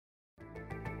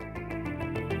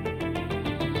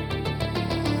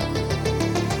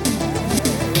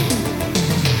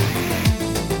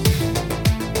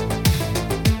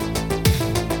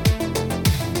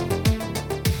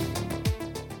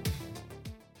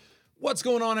What's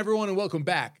going on, everyone, and welcome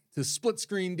back to Split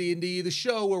Screen D&D, the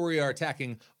show where we are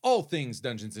attacking all things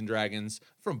Dungeons & Dragons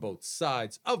from both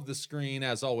sides of the screen.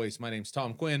 As always, my name's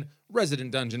Tom Quinn,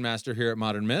 resident Dungeon Master here at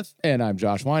Modern Myth. And I'm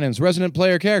Josh Winans, resident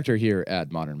player character here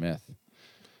at Modern Myth.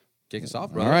 Kick us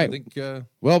off, brother. All right. I think,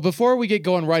 Well, before we get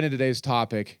going right into today's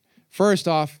topic, first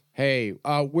off, hey,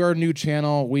 we're a new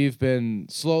channel. We've been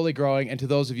slowly growing. And to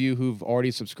those of you who've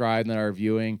already subscribed and are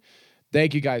viewing,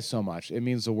 thank you guys so much. It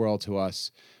means the world to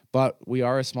us. But we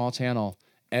are a small channel.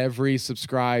 Every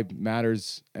subscribe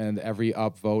matters, and every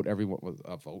upvote,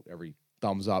 every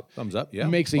thumbs up. Thumbs up, yeah.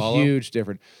 Makes a huge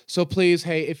difference. So please,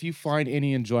 hey, if you find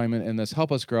any enjoyment in this,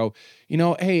 help us grow. You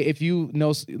know, hey, if you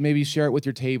know, maybe share it with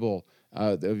your table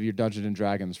of your Dungeons and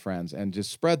Dragons friends, and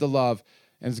just spread the love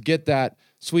and get that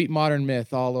sweet Modern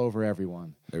Myth all over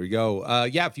everyone. There we go.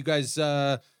 Yeah, if you guys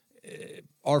are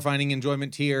finding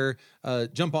enjoyment here,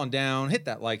 jump on down, hit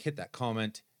that like, hit that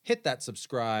comment, hit that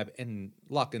subscribe, and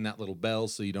lock in that little bell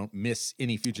so you don't miss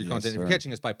any future content. If you're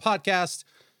catching us by podcast,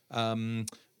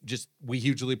 we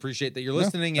hugely appreciate that you're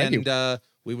listening, and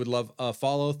we would love a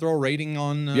follow, throw a rating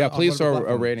on. Please throw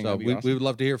a rating. So we would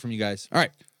love to hear from you guys. All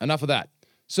right, enough of that.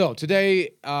 So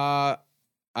today, I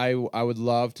would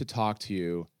love to talk to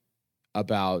you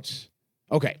about.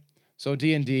 Okay, so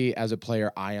D&D as a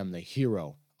player, I am the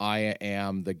hero. I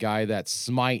am the guy that's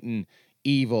smiting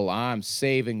evil. I'm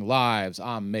saving lives.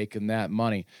 I'm making that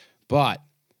money. But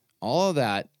all of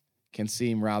that can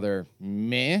seem rather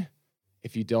meh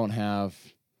if you don't have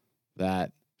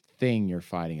that thing you're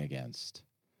fighting against.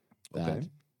 That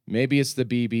maybe it's the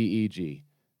BBEG.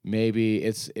 Maybe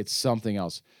it's something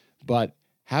else. But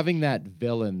having that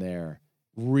villain there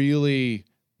really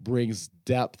brings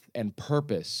depth and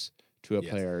purpose to a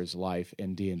player's life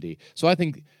in D&D. So I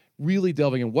think really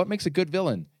delving in what makes a good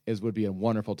villain would be a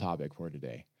wonderful topic for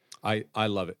today. I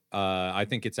love it. I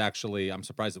think it's actually, I'm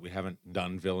surprised that we haven't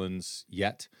done villains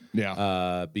yet.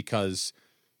 Yeah. Because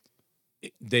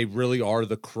they really are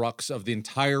the crux of the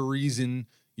entire reason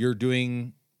you're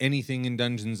doing anything in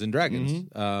Dungeons and Dragons.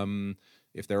 Mm-hmm.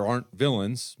 If there aren't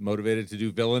villains motivated to do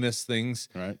villainous things,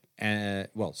 right?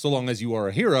 So long as you are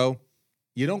a hero,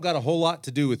 you don't got a whole lot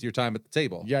to do with your time at the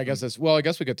table. Yeah, I guess I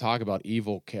guess we could talk about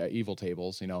evil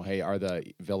tables. You know, hey, are the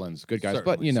villains good guys?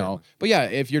 Certainly, but yeah,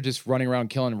 if you're just running around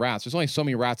killing rats, there's only so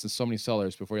many rats and so many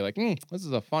cellars before you're like, this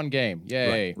is a fun game.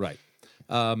 Yay! Right.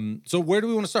 So where do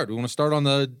we want to start? Do we want to start on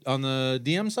the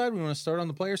DM side? We want to start on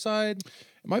the player side?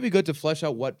 It might be good to flesh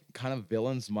out what kind of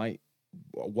villains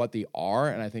what they are,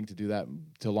 and I think to do that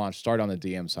start on the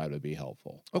DM side would be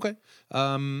helpful. Okay.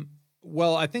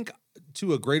 Well, I think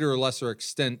to a greater or lesser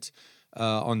extent,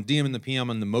 on DM and the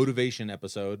PM on the motivation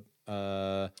episode,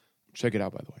 check it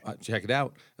out, by the way. Check it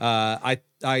out.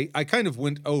 I kind of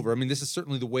went over. I mean, this is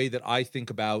certainly the way that I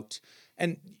think about,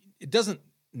 and it doesn't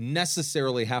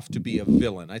necessarily have to be a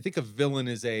villain. I think a villain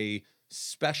is a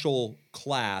special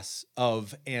class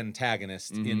of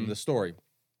antagonist in the story.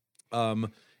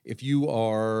 If you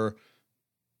are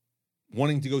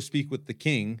wanting to go speak with the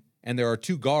king, and there are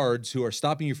two guards who are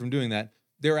stopping you from doing that,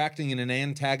 they're acting in an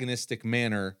antagonistic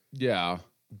manner. Yeah.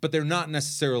 But they're not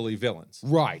necessarily villains.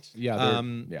 Right. Yeah.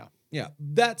 Yeah.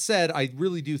 That said, I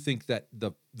really do think that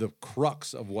the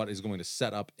crux of what is going to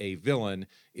set up a villain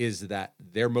is that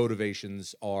their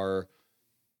motivations are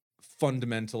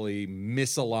fundamentally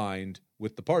misaligned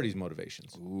with the party's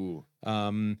motivations. Ooh.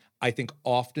 I think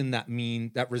often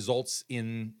that results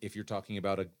in, if you're talking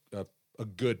about a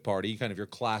good party, kind of your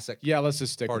classic let's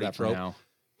just stick with that trope, for now.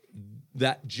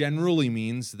 That generally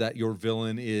means that your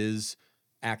villain is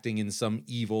acting in some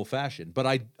evil fashion. But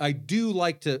I do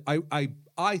like to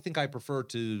I think I prefer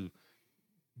to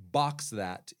box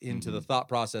that into the thought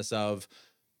process of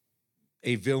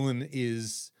a villain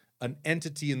is an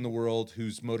entity in the world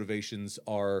whose motivations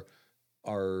are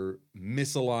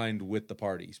misaligned with the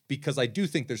parties, because I do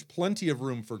think there's plenty of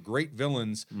room for great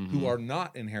villains who are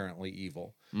not inherently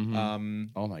evil.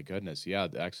 Oh my goodness. Yeah,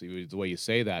 actually, the way you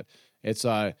say that, it's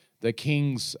the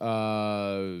king's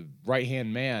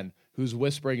right-hand man who's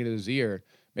whispering in his ear.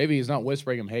 Maybe he's not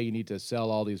whispering him, hey, you need to sell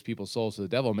all these people's souls to the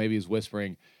devil. Maybe he's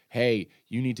whispering, hey,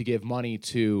 you need to give money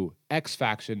to X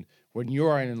faction when you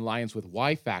are in alliance with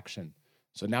Y faction.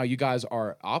 So now you guys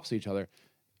are opposite each other,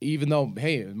 even though,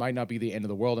 hey, it might not be the end of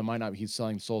the world. It might not be he's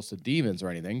selling souls to demons or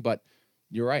anything, but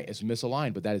you're right. It's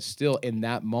misaligned, but that is still, in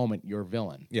that moment, your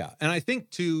villain. Yeah, and I think,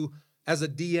 too, as a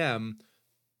DM,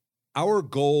 our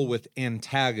goal with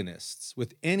antagonists,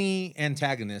 with any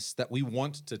antagonists that we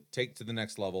want to take to the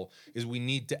next level, is we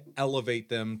need to elevate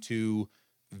them to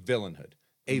villainhood.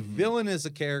 A villain is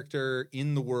a character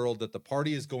in the world that the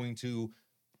party is going to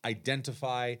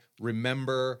identify,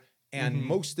 remember, and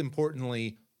most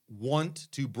importantly,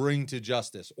 want to bring to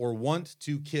justice or want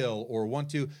to kill or want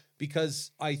to,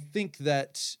 because I think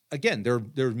that, again, there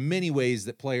are many ways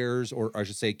that players, or I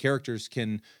should say characters,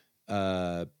 can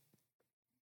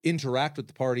interact with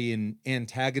the party in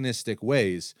antagonistic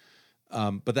ways.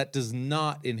 But that does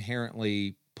not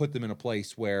inherently put them in a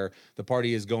place where the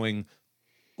party is going,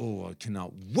 oh, I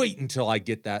cannot wait until I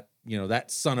get that,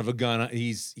 that son of a gun.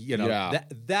 He's,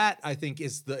 that I think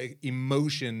is the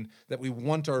emotion that we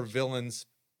want our villains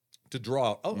to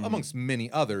draw out, amongst many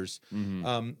others.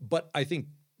 But I think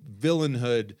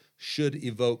villainhood should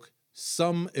evoke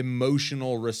some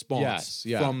emotional response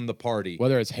from the party.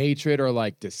 Whether it's hatred or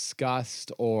like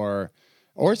disgust or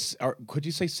could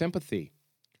you say sympathy?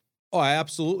 Oh, I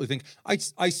absolutely think,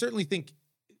 I certainly think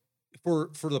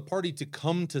for the party to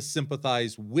come to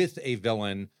sympathize with a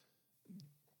villain,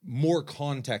 more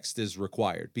context is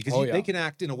required, because they can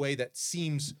act in a way that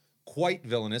seems quite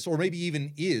villainous, or maybe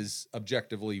even is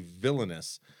objectively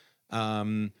villainous.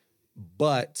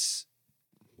 But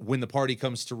when the party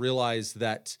comes to realize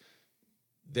that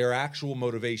their actual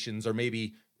motivations are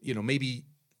maybe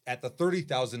at the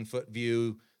 30,000 foot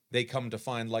view, they come to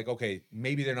find like, okay,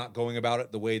 maybe they're not going about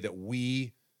it the way that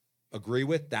we agree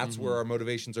with. That's where our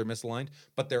motivations are misaligned,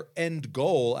 but their end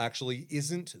goal actually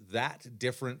isn't that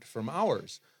different from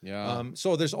ours.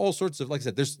 So there's all sorts of, like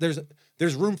I said,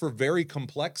 there's room for very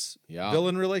complex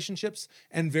villain relationships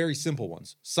and very simple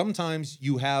ones. Sometimes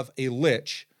you have a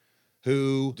lich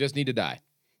who just needs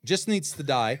to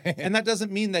die, and that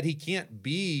doesn't mean that he can't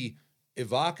be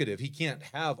evocative. He can't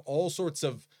have all sorts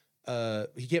of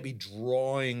he can't be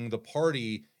drawing the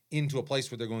party into a place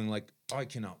where they're going like, oh, I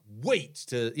cannot wait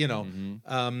to,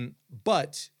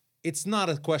 but it's not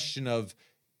a question of,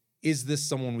 is this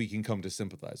someone we can come to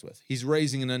sympathize with? He's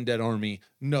raising an undead army.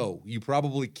 No, you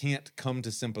probably can't come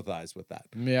to sympathize with that.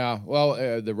 Yeah,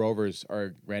 well, the Rovers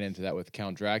ran into that with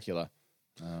Count Dracula.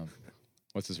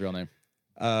 What's his real name?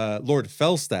 Lord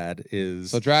Felstad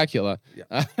is... So Dracula.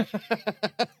 Yeah.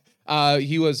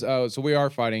 He was, so we are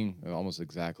fighting almost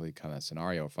exactly kind of that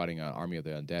scenario, fighting an army of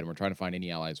the undead, and we're trying to find any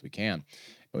allies we can.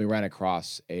 And we ran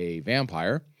across a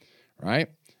vampire, right?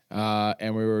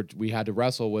 And we had to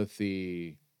wrestle with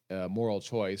the moral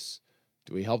choice.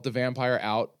 Do we help the vampire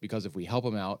out? Because if we help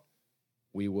him out,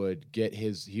 we would get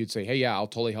he would say, hey, yeah, I'll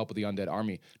totally help with the undead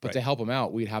army. But to help him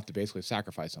out, we'd have to basically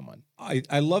sacrifice someone.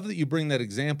 I love that you bring that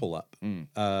example up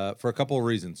for a couple of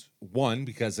reasons. One,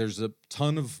 because there's a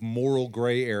ton of moral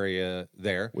gray area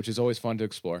there, which is always fun to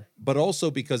explore. But also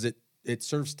because it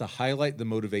serves to highlight the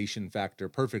motivation factor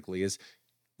perfectly.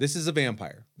 This is a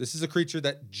vampire. This is a creature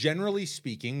that, generally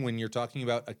speaking, when you're talking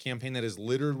about a campaign that is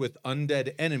littered with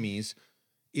undead enemies,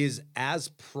 is as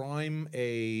prime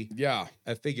a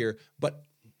figure. But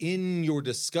in your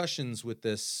discussions with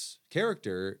this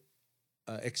character,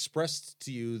 expressed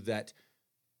to you that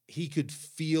he could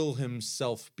feel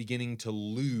himself beginning to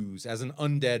lose, as an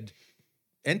undead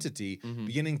entity,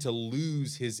 beginning to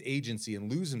lose his agency and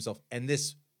lose himself. And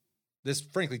this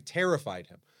frankly terrified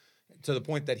him, to the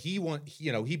point that he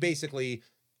basically,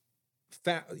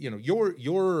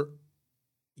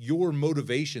 your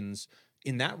motivations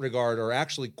in that regard are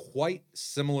actually quite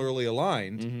similarly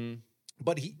aligned.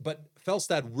 But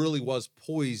Felstad really was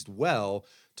poised well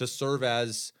to serve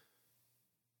as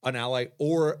an ally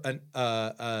or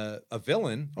a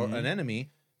villain or an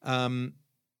enemy. And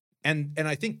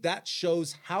I think that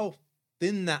shows how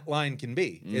thin that line can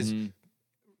be,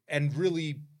 and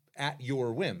really at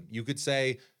your whim. You could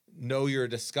say, no, you're a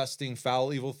disgusting,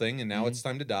 foul, evil thing, and now it's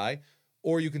time to die.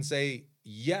 Or you can say,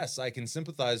 yes, I can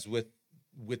sympathize with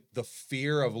the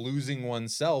fear of losing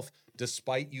oneself,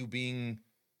 despite you being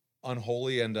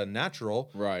unholy and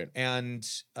unnatural. Right. And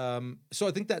so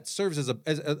I think that serves as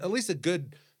at least a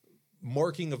good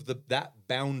marking of that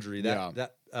boundary,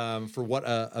 that for what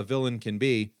a villain can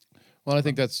be. Well, I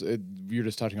think that's you're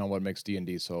just touching on what makes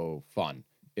D&D so fun,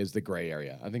 is the gray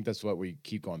area. I think that's what we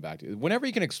keep going back to. Whenever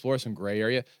you can explore some gray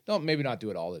area, maybe not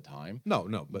do it all the time.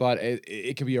 No, but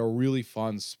it can be a really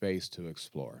fun space to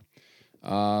explore.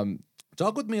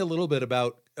 Talk with me a little bit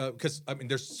about, because I mean,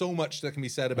 there's so much that can be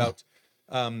said about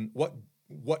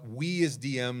what we as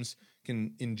DMs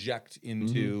can inject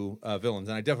into villains,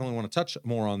 and I definitely want to touch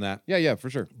more on that. Yeah, for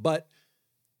sure. But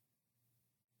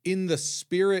in the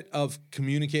spirit of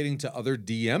communicating to other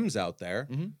DMs out there,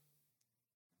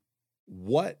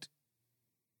 what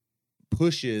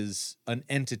pushes an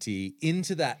entity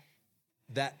into that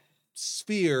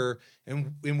sphere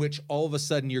in which all of a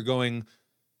sudden you're going,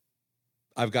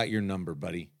 I've got your number,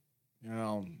 buddy?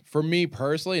 For me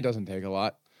personally, it doesn't take a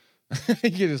lot. You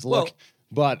can just look.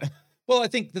 But Well, I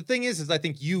think the thing is I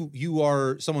think you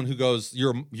are someone who goes,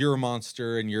 you're a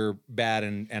monster and you're bad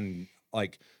and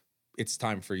like it's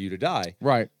time for you to die.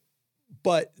 Right.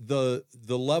 But the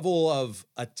level of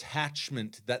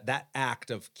attachment that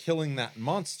act of killing that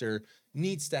monster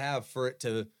needs to have for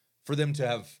them to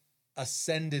have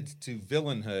ascended to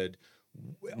villainhood.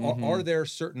 Are there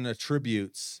certain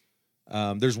attributes?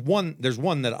 There's one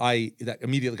that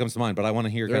immediately comes to mind, but I want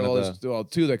to hear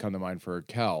two that come to mind for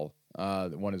Kel.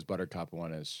 One is Buttercup, and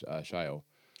one is Shio.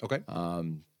 Okay.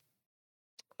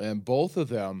 And both of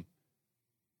them,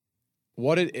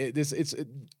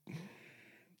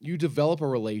 you develop a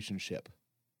relationship.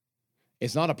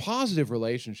 It's not a positive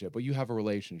relationship, but you have a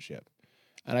relationship.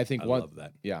 And I think love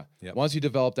that. Yeah. Yep. Once you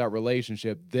develop that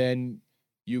relationship, then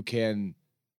you can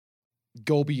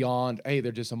go beyond, hey,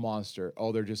 they're just a monster.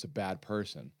 Oh, they're just a bad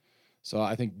person. So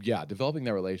I think, developing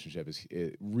that relationship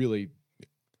it really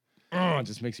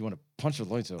just makes you want to punch the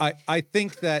lights out. I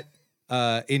think that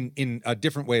in a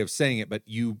different way of saying it, but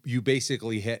you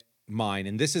basically hit mine,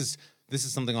 and this is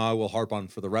something I will harp on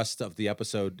for the rest of the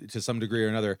episode to some degree or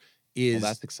another. Is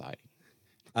that's exciting.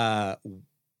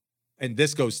 And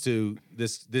this goes to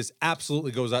this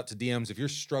absolutely goes out to DMs if you're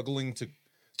struggling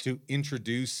to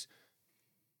introduce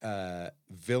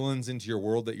villains into your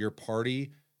world that your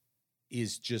party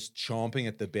is just chomping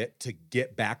at the bit to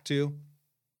get back to.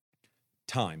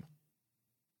 Time.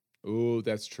 Ooh,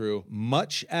 that's true.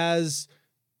 Much as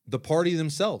the party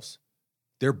themselves,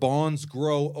 their bonds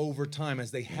grow over time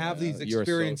as they have these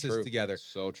experiences together.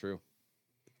 So true.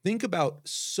 Think about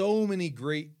so many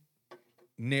great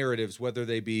narratives, whether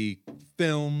they be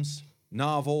films,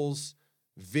 novels,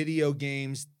 video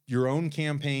games, your own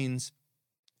campaigns.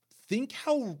 Think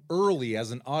how early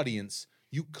as an audience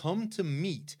you come to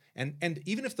meet, and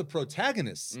even if the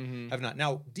protagonists have not.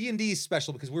 Now, D&D is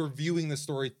special because we're viewing the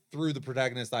story through the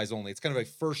protagonist's eyes only. It's kind of a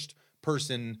first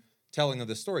person telling of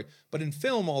the story. But in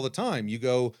film all the time, you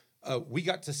go, we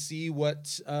got to see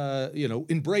what,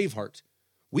 in Braveheart,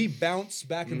 we bounce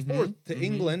back and forth to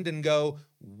England and go,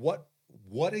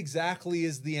 what exactly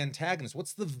is the antagonist?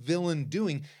 What's the villain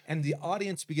doing? And the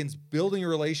audience begins building a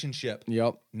relationship.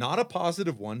 Yep. Not a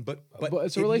positive one, but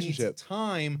it's a relationship. Needs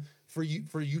time for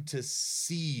you to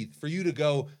see, for you to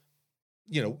go,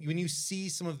 when you see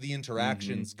some of the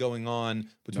interactions going on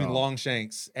between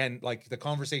Longshanks and like the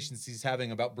conversations he's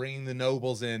having about bringing the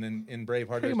nobles in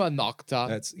Braveheart. Prima Nocta.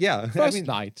 That's First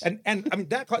night. And I mean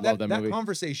that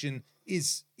conversation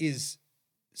is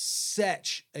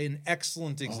such an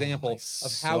excellent example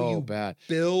of how you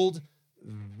build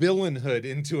villainhood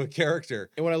into a character.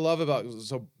 And what I love about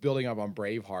building up on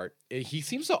Braveheart, he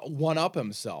seems to one up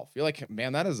himself. You're like,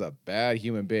 man, that is a bad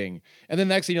human being. And then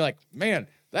next thing you're like, man,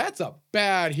 that's a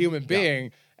bad human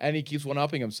being. And he keeps one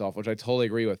upping himself, which I totally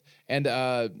agree with. And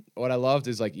what I loved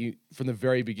is like you from the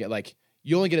very beginning, like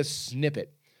you only get a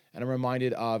snippet. And I'm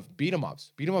reminded of beat 'em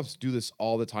ups. Beat 'em ups do this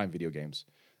all the time, video games.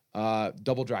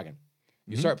 Double Dragon.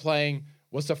 You start playing.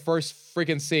 What's the first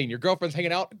freaking scene? Your girlfriend's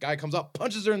hanging out. A guy comes up,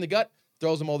 punches her in the gut,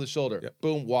 throws him over the shoulder. Yep.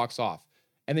 Boom, walks off.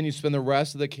 And then you spend the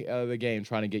rest of the game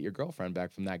trying to get your girlfriend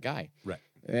back from that guy. Right.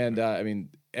 And I mean,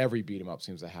 every beat 'em up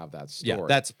seems to have that story. Yeah,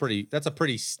 that's a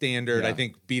pretty standard, I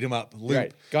think, beat 'em up loop.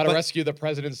 Right. Got to rescue the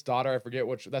president's daughter. I forget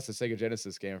which. That's the Sega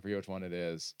Genesis game. I forget which one it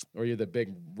is. Or you're the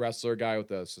big wrestler guy with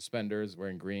the suspenders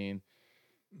wearing green.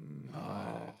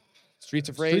 Streets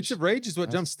of Rage. Streets of Rage is what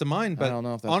jumps to mind, but I don't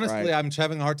know if that's honestly, right. I'm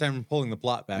having a hard time pulling the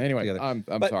plot back. Anyway, together. I'm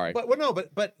sorry.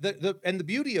 But the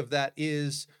beauty of that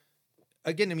is,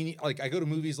 again, I mean, like I go to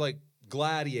movies like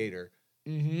Gladiator.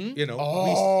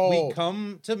 We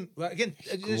come to again.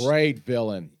 Great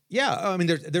villain. Yeah, I mean,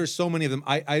 there's so many of them.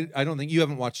 I don't think you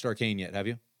haven't watched Arcane yet, have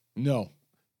you? No.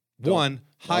 No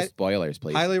spoilers,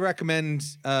 please. Highly recommend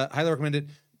it.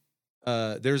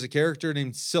 There's a character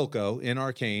named Silco in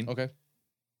Arcane. Okay.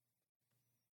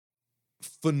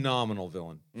 Phenomenal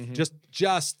villain.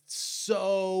 Just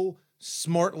so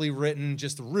smartly written,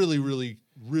 just really, really,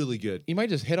 really good. You might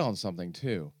just hit on something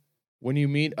too. When you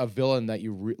meet a villain that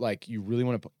you really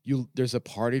want to, there's a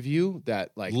part of you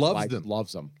that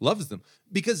loves them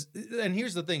because, and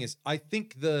here's the thing is, I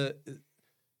think there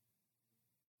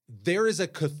is a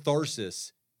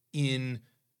catharsis in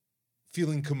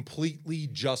feeling completely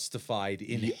justified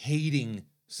in hating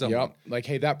someone. Yep. Like,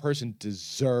 hey, that person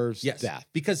deserves death.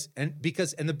 Because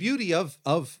the beauty of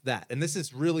that, and this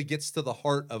is really gets to the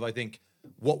heart of, I think,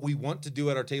 what we want to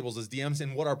do at our tables as DMs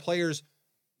and what our players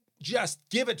just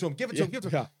give it to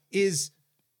them, is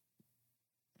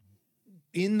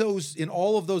in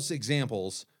all of those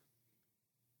examples,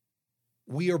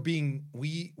 we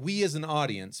as an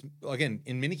audience, again,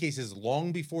 in many cases,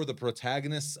 long before the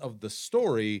protagonists of the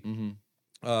story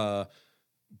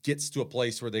gets to a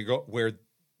place where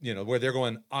where they're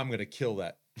going, I'm going to kill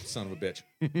that son of a bitch.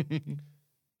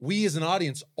 We as an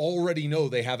audience already know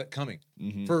they have it coming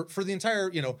for the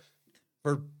entire,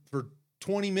 for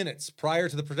 20 minutes prior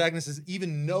to the protagonist is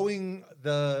even knowing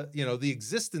the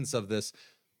existence of this.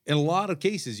 In a lot of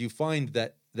cases, you find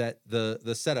that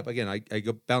the setup, again, I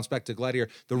go bounce back to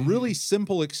Gladiator, the really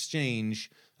simple exchange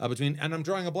between, and I'm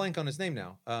drawing a blank on his name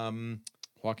now.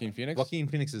 Joaquin Phoenix? Joaquin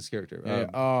Phoenix's character.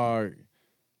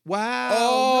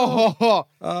 Wow.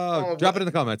 Drop it in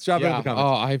the comments. Drop it in the comments.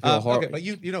 Oh, I feel horrible.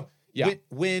 Okay, but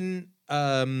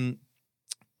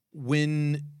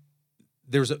when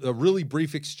there's a really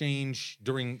brief exchange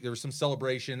there was some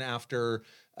celebration after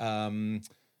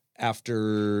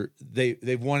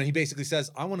they've won, and he basically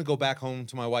says, I want to go back home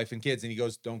to my wife and kids, and he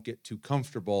goes, don't get too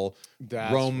comfortable.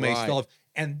 That's Rome may right. still have,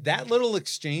 and that little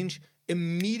exchange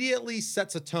immediately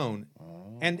sets a tone.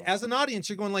 And as an audience,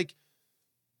 you're going like,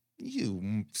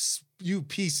 you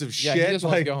piece of shit. Yeah, he just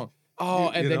wants like, to go home. Oh,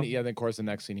 and then know? then of course the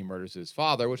next scene he murders his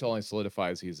father, which only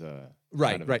solidifies he's a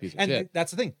right. kind of a piece of And shit. that's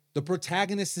the thing. The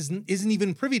protagonist isn't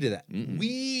even privy to that. Mm-mm.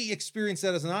 We experience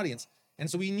that as an audience. And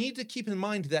so we need to keep in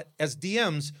mind that as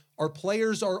DMs, our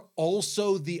players are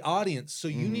also the audience. So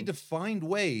you need to find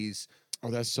ways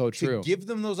that's so true. to give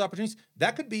them those opportunities.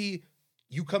 That could be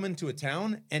you come into a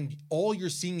town and all you're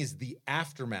seeing is the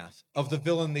aftermath of the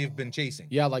villain they've been chasing.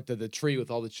 Yeah, like the tree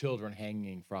with all the children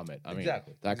hanging from it. I mean,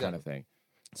 Exactly. that kind of thing.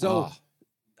 So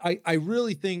I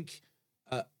really think,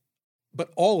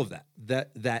 but all of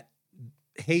that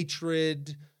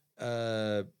hatred,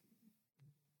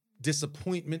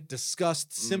 disappointment,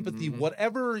 disgust, sympathy,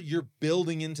 whatever you're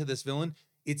building into this villain,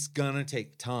 it's gonna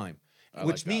take time.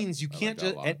 Which means you can't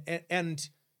just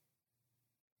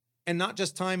and not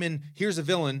just time and here's a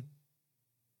villain,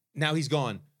 now he's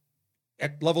gone.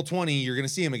 At level 20, you're gonna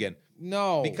see him again.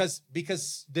 No. Because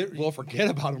we'll forget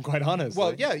about him, quite honestly.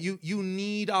 Well, yeah, you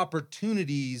need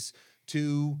opportunities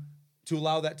to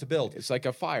allow that to build. It's like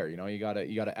a fire, you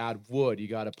gotta add wood, you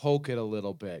gotta poke it a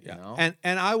little bit, you know?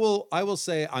 And I will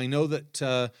say, I know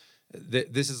that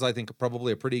this is, I think,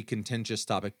 probably a pretty contentious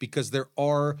topic because there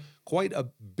are quite a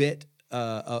bit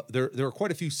there are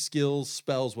quite a few skills,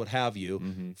 spells, what have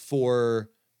you, for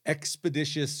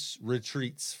expeditious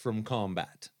retreats from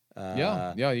combat.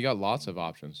 Yeah, you got lots of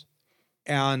options.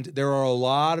 And there are a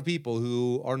lot of people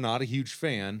who are not a huge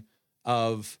fan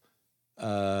of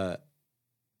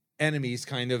enemies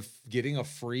kind of getting a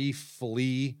free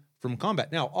flee from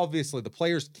combat. Now, obviously, the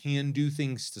players can do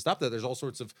things to stop that. There's all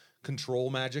sorts of control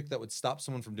magic that would stop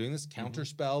someone from doing this. Counter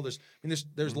spell.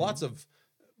 There's lots of,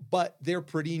 but they're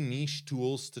pretty niche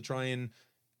tools to try and.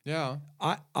 Yeah,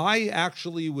 I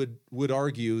actually would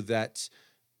argue that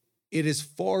it is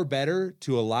far better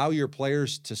to allow your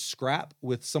players to scrap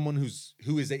with someone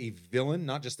who is a villain,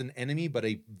 not just an enemy, but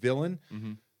a villain.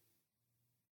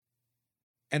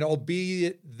 And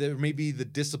albeit there may be the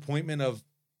disappointment of,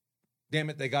 damn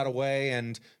it, they got away,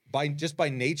 and by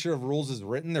nature of rules as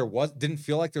written, didn't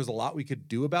feel like there's a lot we could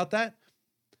do about that.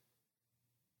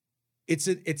 It's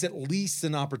at least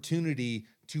an opportunity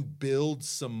to build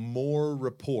some more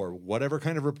rapport, whatever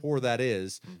kind of rapport that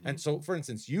is. And so, for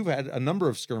instance, you've had a number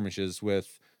of skirmishes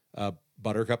with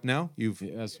Buttercup now.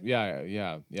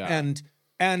 Yeah.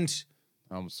 And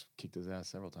I almost kicked his ass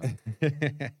several times.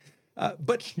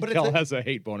 but Kel has a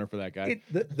hate boner for that guy.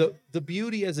 The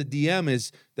beauty as a DM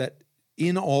is that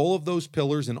in all of those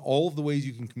pillars and all of the ways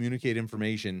you can communicate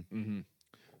information,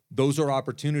 those are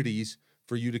opportunities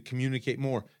for you to communicate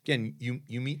more. Again,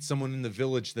 you meet someone in the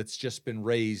village that's just been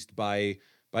raised by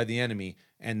the enemy,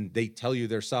 and they tell you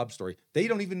their sob story. They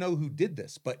don't even know who did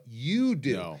this, but you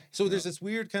do. There's this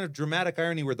weird kind of dramatic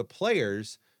irony where the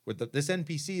players, this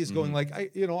NPC is going like, I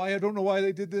don't know why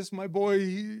they did this. My boy,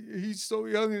 he's so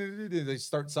young, and they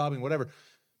start sobbing, whatever.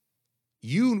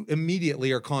 You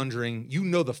immediately are conjuring,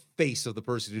 the face of the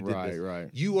person who did this. Right.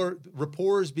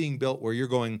 Rapport is being built where you're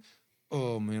going,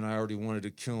 oh man, I already wanted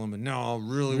to kill him, and now I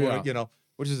really want to,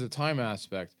 Which is a time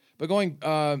aspect. But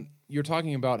you're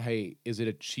talking about, hey, is it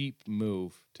a cheap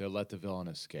move to let the villain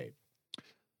escape?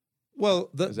 Well,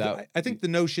 I think the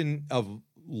notion of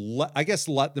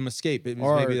let them escape is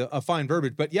maybe a fine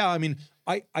verbiage, but yeah, I mean,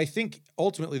 I think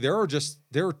ultimately there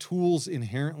are tools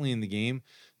inherently in the game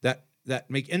that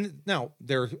make, and now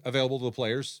they're available to the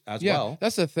players as well.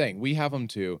 That's the thing. We have them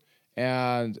too.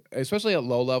 And especially at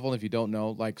low level, if you don't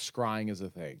know, like scrying is a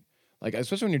thing. Like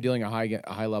especially when you're dealing a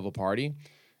high level party,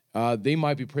 they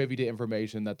might be privy to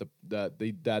information that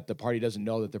the party doesn't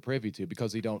know that they're privy to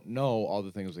because they don't know all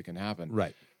the things that can happen.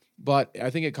 Right. But I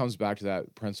think it comes back to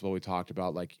that principle we talked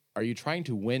about. Like, are you trying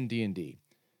to win D&D?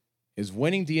 is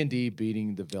winning D&D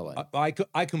beating the villain.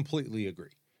 I completely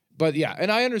agree. But yeah,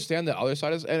 and I understand the other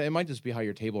side is, and it might just be how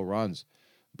your table runs,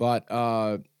 but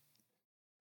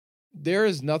there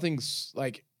is nothing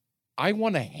like I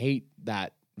want to hate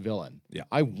that villain. Yeah.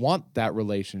 I want that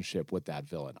relationship with that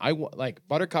villain. I want like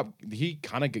Buttercup. He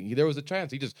kind of there was a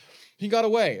chance he got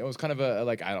away. It was kind of a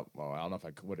like I don't know if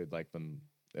I would have like been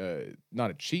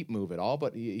not a cheap move at all,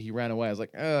 but he ran away. I was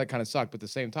like, that kind of sucked. But at the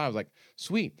same time, I was like,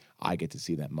 sweet, I get to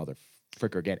see that mother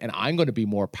fricker again, and I'm going to be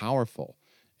more powerful.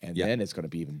 And then it's going to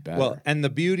be even better. Well, and the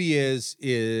beauty is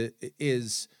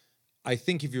I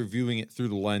think if you're viewing it through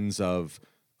the lens of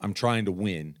I'm trying to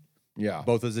win,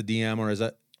 both as a DM or as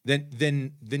a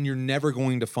then you're never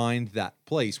going to find that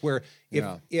place where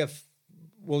if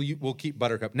we'll keep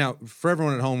Buttercup. Now, for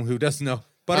everyone at home who doesn't know,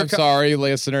 Buttercup, I'm sorry,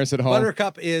 listeners at home.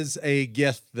 Buttercup is a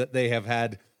gift that they have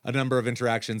had a number of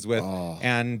interactions with,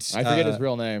 and I forget his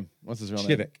real name. What's his real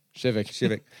name?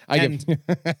 Shivik.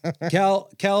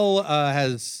 Kel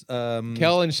has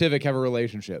Kel and Shivik have a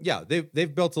relationship. Yeah,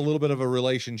 they've built a little bit of a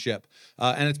relationship,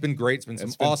 and it's been great. It's been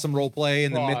some awesome role play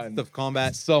in the midst of combat.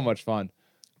 It's so much fun.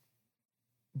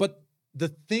 But the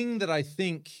thing that I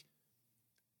think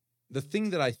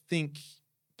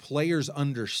players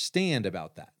understand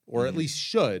about that, or at least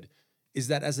should, is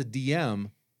that as a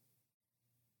DM,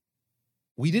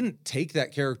 we didn't take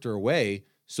that character away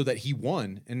so that he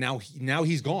won, and now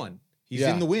he's gone. He's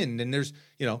in the wind, and there's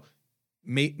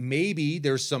maybe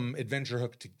there's some adventure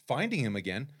hook to finding him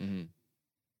again,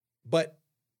 but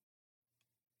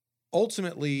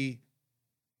ultimately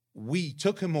we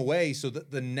took him away so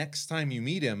that the next time you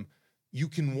meet him, you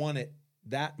can want it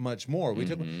that much more. We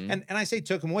took and I say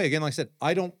took him away again. Like I said,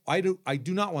 I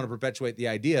do not want to perpetuate the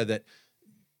idea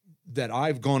that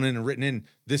I've gone in and written in,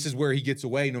 this is where he gets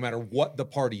away no matter what the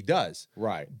party does.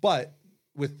 Right. But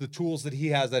with the tools that he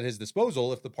has at his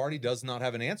disposal, if the party does not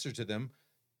have an answer to them,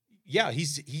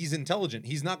 he's intelligent.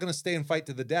 He's not going to stay and fight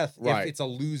to the death if it's a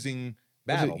losing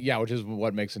battle. Which is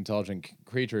what makes intelligent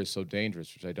creatures so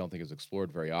dangerous, which I don't think is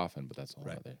explored very often, but that's a whole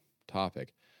other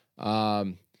topic.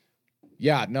 Now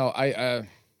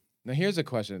here's a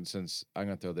question, since I'm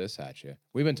going to throw this at you.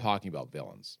 We've been talking about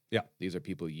villains. Yeah. These are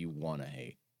people you want to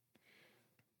hate.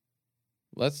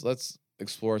 Let's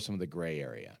explore some of the gray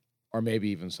area, or maybe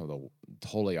even some of the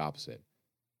totally opposite.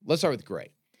 Let's start with gray.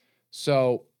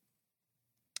 So,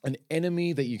 an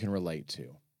enemy that you can relate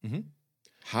to.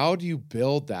 How do you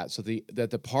build that so that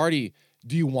the party?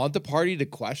 Do you want the party to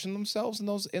question themselves in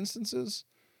those instances?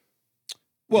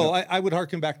 Well, I would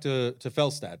harken back to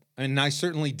Felstad, and I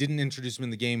certainly didn't introduce him in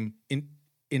the game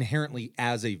inherently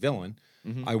as a villain.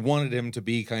 I wanted him to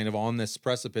be kind of on this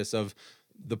precipice of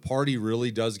the party really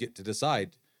does get to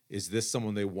decide, is this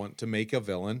someone they want to make a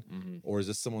villain, or is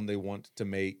this someone they want to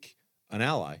make an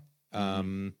ally?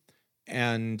 And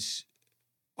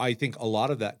I think a lot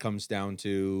of that comes down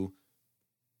to,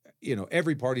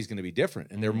 every party's going to be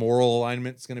different, and their moral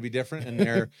alignment's going to be different, and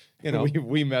their,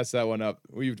 we messed that one up.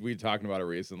 We talked about it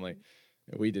recently.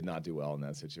 We did not do well in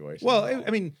that situation. Well, I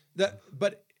mean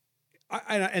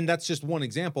and that's just one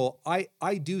example. I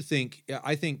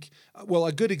think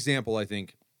a good example, I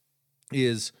think,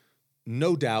 is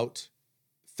no doubt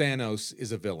Thanos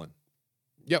is a villain.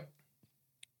 Yep.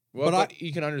 Well, but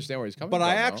you can understand where he's coming from. But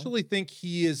I actually think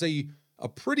he is a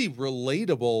pretty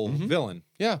relatable villain.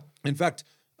 Yeah. In fact,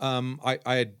 I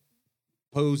had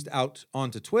posed out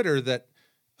onto Twitter that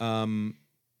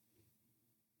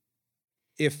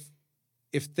if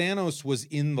Thanos was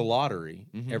in the lottery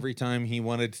every time he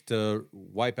wanted to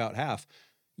wipe out half,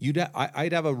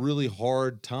 I'd have a really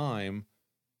hard time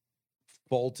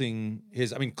faulting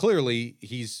his. I mean, clearly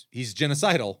he's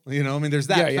genocidal. There's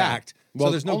that fact. Well,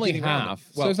 so there's no only getting around it. half.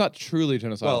 So it's not truly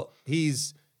genocidal. Well,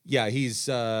 he's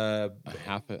half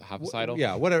sidal.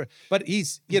 Yeah, whatever. But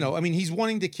he's he's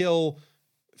wanting to kill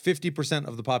 50%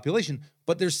 of the population,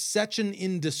 but there's such an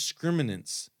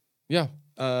indiscriminance. Yeah.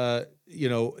 That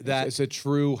it's a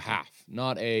true half,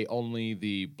 not only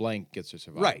the blank gets to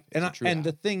survive. Right. And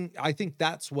the thing, I think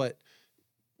that's what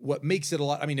makes it a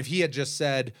lot. I mean, if he had just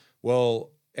said, well,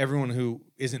 everyone who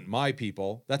isn't my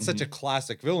people, that's such a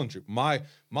classic villain trope. My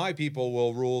people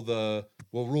will rule the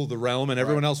realm, and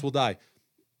everyone else will die.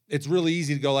 It's really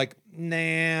easy to go like, nah,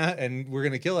 and we're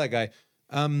gonna kill that guy.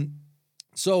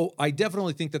 So I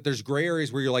definitely think that there's gray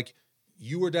areas where you're like,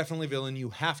 you are definitely a villain.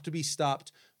 You have to be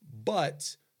stopped,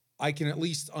 but I can at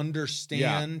least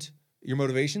understand your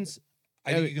motivations.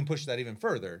 I think you can push that even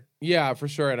further. Yeah, for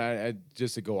sure. And I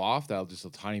just to go off that just a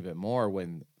tiny bit more,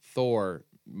 when Thor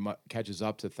catches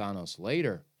up to Thanos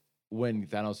later, when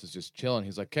Thanos is just chilling,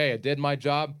 he's like, "Okay, I did my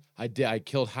job. I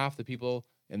killed half the people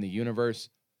in the universe."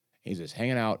 He's just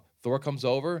hanging out. Thor comes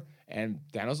over And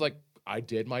Thanos like, I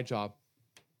did my job.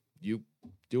 You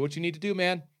do what you need to do,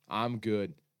 man. I'm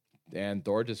good. And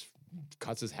Thor just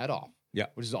cuts his head off. Yeah.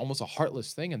 Which is almost a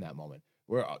heartless thing in that moment.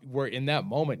 Where in that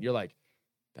moment you're like,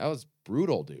 that was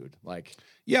brutal, dude. Like,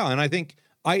 yeah, and I think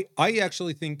I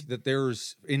actually think that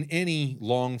there's in any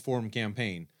long form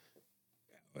campaign,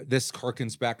 this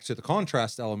harkens back to the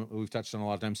contrast element that we've touched on a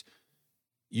lot of times.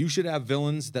 You should have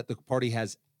villains that the party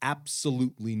has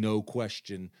absolutely no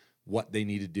question what they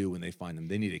need to do when they find them.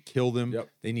 They need to kill them. Yep.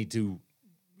 They need to,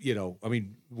 I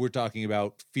mean, we're talking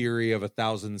about Fury of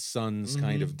 1,000 Suns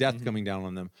kind of death coming down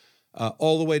on them,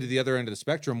 all the way to the other end of the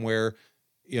spectrum where,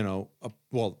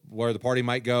 where the party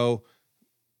might go,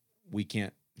 we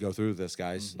can't go through this,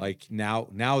 guys. Like now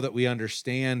that we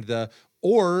understand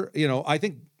I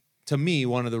think to me,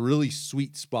 one of the really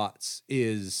sweet spots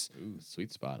is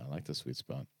sweet spot. I like the sweet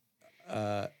spot.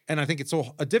 And I think it's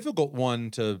a difficult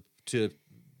one to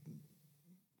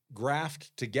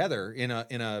graft together in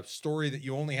a story that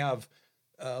you only have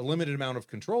a limited amount of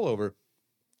control over,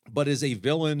 but is a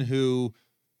villain who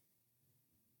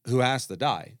has to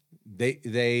die.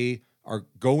 They are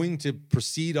going to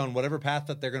proceed on whatever path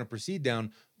that they're going to proceed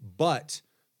down, but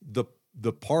the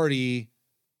party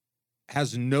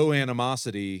has no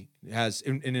animosity,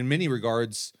 and in many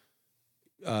regards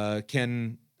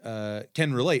can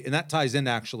relate, and that ties in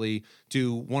actually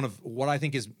to one of what I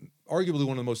think is arguably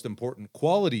one of the most important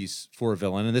qualities for a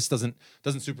villain. And this doesn't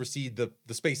supersede the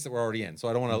space that we're already in, so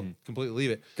I don't want to completely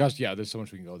leave it. Gosh, yeah, there's so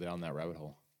much we can go down that rabbit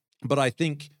hole. But I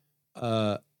think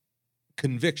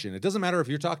conviction. It doesn't matter if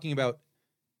you're talking about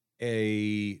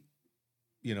an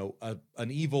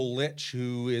evil lich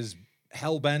who is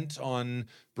hell-bent on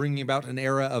bringing about an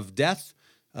era of death,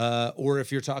 or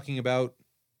if you're talking about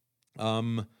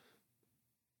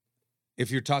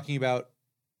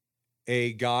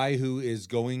a guy who is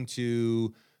going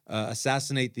to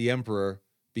assassinate the emperor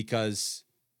because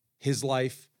his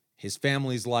life, his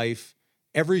family's life,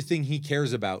 everything he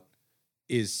cares about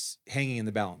is hanging in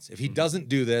the balance. If he doesn't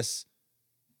do this,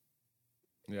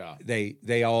 yeah,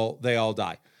 they all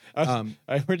die. I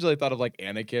originally thought of like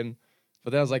Anakin,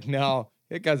 but then I was like, no,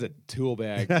 that guy's a tool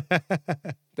bag.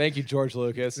 Thank you, George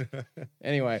Lucas.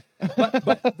 Anyway, but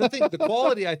the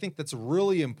quality I think that's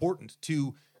really important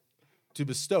to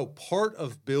bestow, part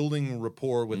of building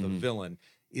rapport with a villain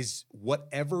is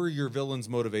whatever your villain's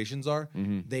motivations are,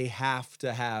 they have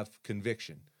to have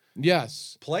conviction.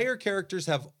 Yes. Player characters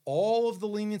have all of the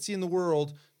leniency in the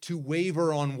world to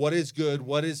waver on what is good,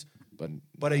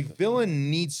 but a villain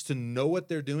needs to know what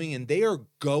they're doing, and they are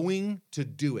going to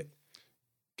do it.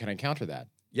 Can I counter that?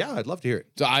 Yeah, I'd love to hear it.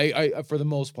 So I for the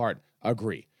most part,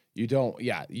 agree. You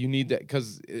need that,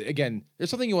 because again,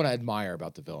 there's something you want to admire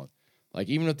about the villain. Like,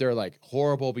 even if they're like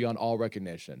horrible beyond all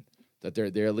recognition, that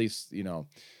they're at least,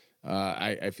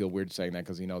 I feel weird saying that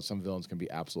because, some villains can be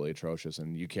absolutely atrocious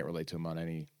and you can't relate to them on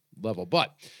any level.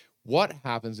 But what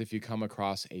happens if you come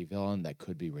across a villain that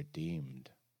could be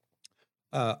redeemed?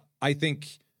 I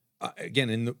think,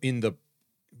 again, in the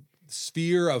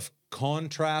sphere of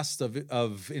contrast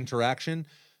of interaction,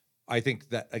 I think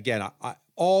that, again,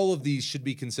 all of these should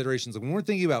be considerations. When we're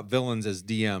thinking about villains as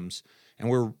DMs, and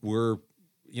we're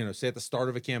say at the start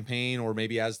of a campaign, or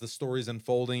maybe as the story's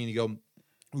unfolding, and you go,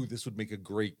 ooh, this would make a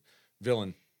great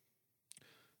villain.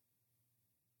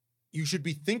 You should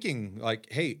be thinking like,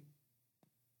 hey,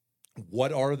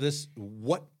 what are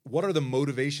the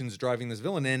motivations driving this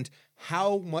villain, and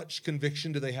how much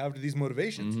conviction do they have to these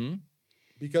motivations?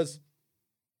 Because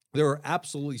there are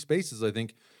absolutely spaces, I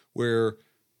think, where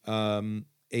a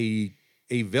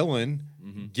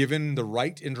villain, given the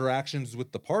right interactions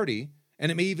with the party,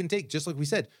 and it may even take, just like we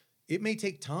said, it may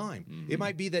take time. It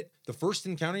might be that the first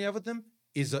encounter you have with them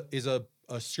is a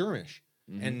skirmish,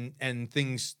 and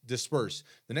things disperse.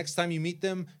 The next time you meet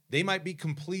them, they might be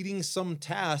completing some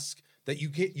task that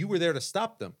you were there to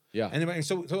stop them. Yeah. And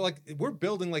so like, we're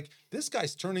building, like, this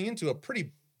guy's turning into a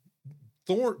pretty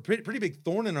big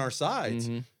thorn in our sides.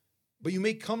 But you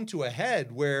may come to a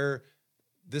head where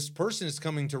this person is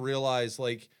coming to realize,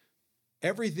 like,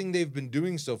 everything they've been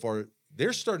doing so far,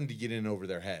 they're starting to get in over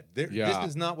their head. This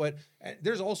is not what.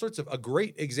 There's all sorts of, a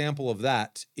great example of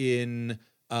that in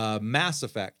Mass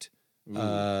Effect. Ooh,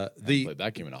 played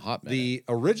that game in a hot minute. The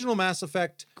original Mass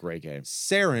Effect, great game.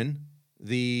 Saren,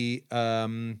 you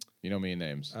know me in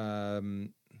names.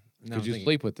 Could you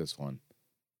sleep with this one?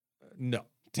 No.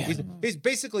 He's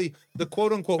basically the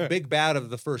quote unquote big bad of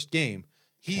the first game.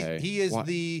 He is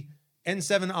the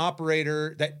N7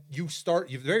 operator that you start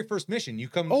your very first mission. You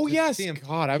come. Oh yes, see him.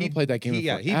 God, I haven't played that game.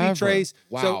 He betrays.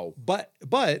 Wow. So, but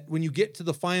when you get to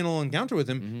the final encounter with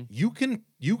him, you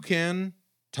can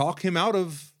talk him out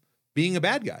of being a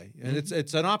bad guy, and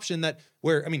it's an option that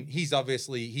where I mean he's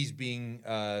being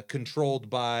controlled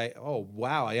by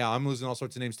I'm losing all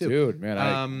sorts of names too, dude,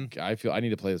 man. I feel I need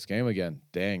to play this game again.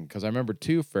 Dang, because I remember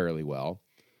 2 fairly well.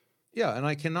 Yeah, and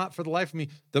I cannot for the life of me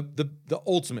the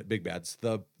ultimate big bads,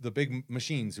 the big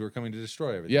machines who are coming to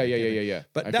destroy everything. Yeah.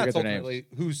 But I that's forget their ultimately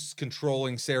who's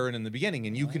controlling Saren in the beginning,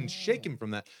 and you can shake him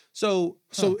from that. So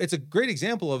it's a great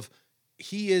example of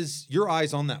he is your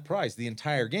eyes on that prize the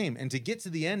entire game, and to get to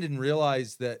the end and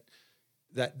realize that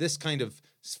this kind of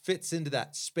fits into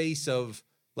that space of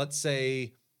let's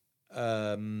say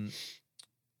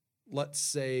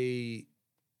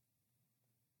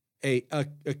a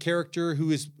character who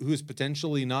is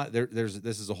potentially not there.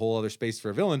 This is a whole other space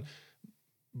for a villain,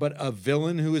 but a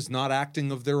villain who is not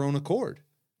acting of their own accord.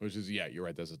 Which is, you're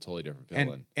right. That's a totally different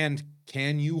villain. And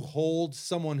can you hold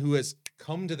someone who has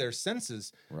come to their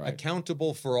senses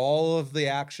accountable for all of the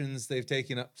actions they've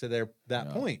taken up to that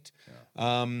point?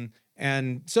 Yeah.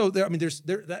 And so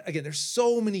there's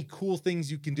so many cool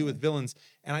things you can do with villains,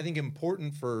 and I think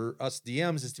important for us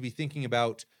DMs is to be thinking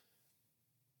about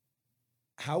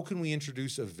how can we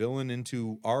introduce a villain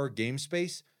into our game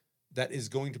space that is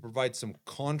going to provide some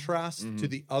contrast to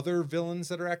the other villains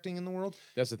that are acting in the world.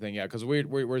 That's the thing, because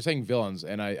we're saying villains,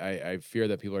 and I fear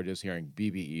that people are just hearing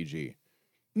BBEG.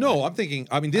 No, I'm thinking.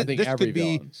 I mean, this could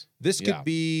be villains. This could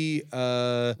be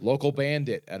local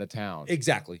bandit at a town.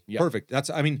 Exactly. Yeah. Perfect. That's.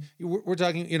 I mean, we're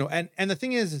talking. And the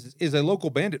thing is a local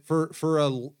bandit for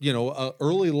a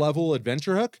early level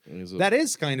adventure hook. That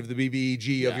is kind of the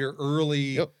BBEG of your early.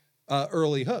 Yep.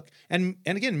 Early hook, and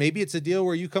again, maybe it's a deal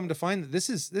where you come to find that this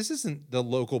isn't the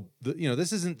local,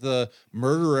 this isn't the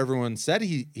murderer everyone said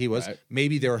he was. Right.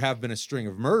 Maybe there have been a string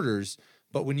of murders,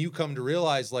 but when you come to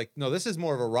realize, like, no, this is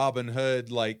more of a Robin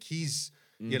Hood. Like he's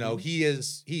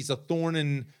he's a thorn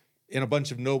in a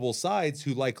bunch of noble sides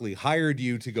who likely hired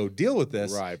you to go deal with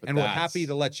this, right? And we're happy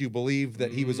to let you believe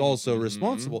that he was also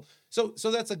responsible. So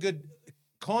that's a good.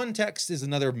 Context is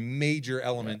another major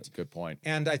element. Yeah, good point.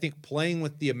 And I think playing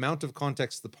with the amount of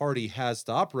context the party has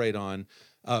to operate on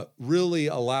really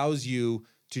allows you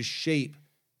to shape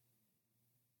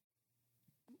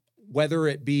whether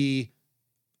it be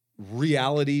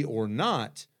reality or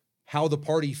not, how the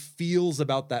party feels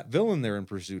about that villain they're in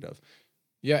pursuit of.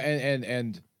 Yeah,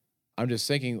 and I'm just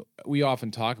thinking, we often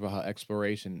talk about how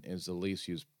exploration is the least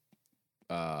used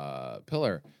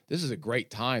pillar. This is a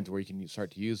great time to where you can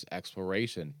start to use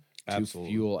exploration to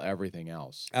fuel everything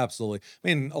else. Absolutely. I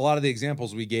mean, a lot of the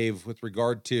examples we gave with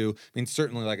regard to, I mean,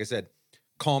 certainly, like I said,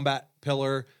 combat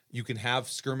pillar, you can have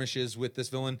skirmishes with this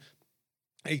villain.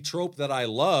 A trope that I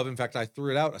love, in fact, I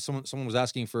threw it out. Someone was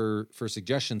asking for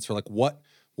suggestions for like what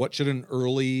should an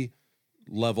early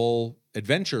level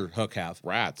adventure hook have?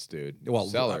 Rats, dude. Well,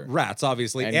 rats,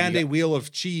 obviously, and a wheel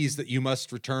of cheese that you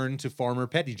must return to Farmer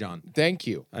Pettyjohn. Thank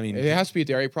you. I mean, it has to be a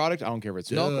dairy product. I don't care if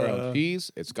it's milk or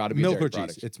cheese. It's got to be milk dairy or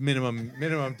product. cheese. It's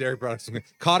minimum dairy products.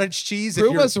 Cottage cheese.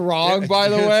 Prove us wrong, by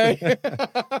the way.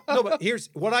 No, but here's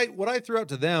what I threw out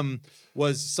to them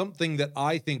was something that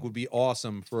I think would be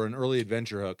awesome for an early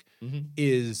adventure hook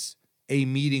is a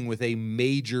meeting with a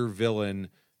major villain,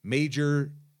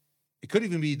 it could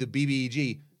even be the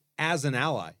BBEG as an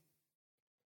ally.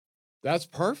 That's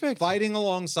perfect. Fighting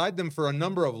alongside them for a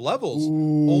number of levels,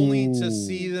 only to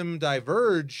see them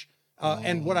diverge.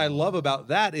 And what I love about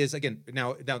that is, again,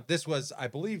 now this was, I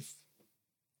believe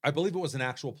it was an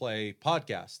actual play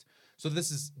podcast. So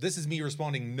this is me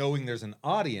responding knowing there's an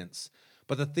audience.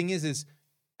 But the thing is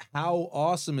how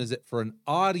awesome is it for an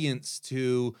audience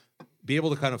to be able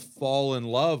to kind of fall in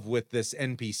love with this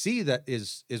NPC that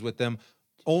is with them,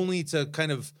 only to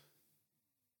kind of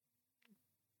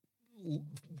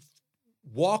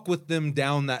walk with them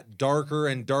down that darker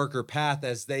and darker path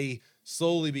as they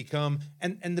slowly become.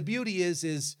 And the beauty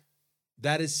is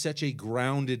that is such a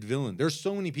grounded villain. There's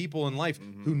so many people in life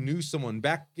who knew someone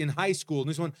back in high school,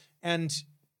 knew someone, and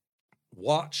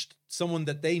watched someone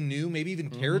that they knew, maybe even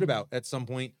cared about at some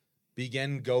point,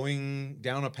 begin going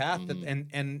down a path that,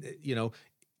 and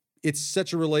it's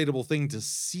such a relatable thing to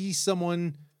see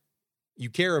someone you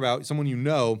care about, someone you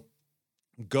know,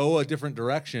 go a different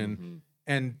direction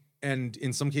and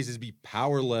in some cases be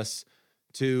powerless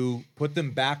to put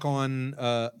them back on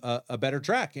a better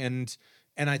track. And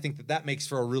I think that makes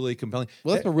for a really compelling.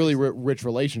 Well, that's a really rich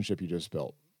relationship you just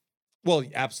built. Well,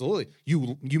 absolutely.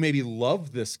 You maybe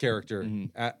love this character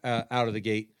out of the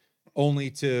gate, only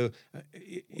to,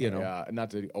 not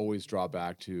to always draw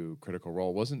back to Critical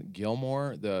Role. Wasn't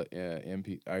Gilmore the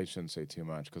MP? I shouldn't say too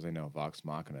much because I know Vox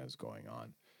Machina is going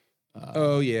on.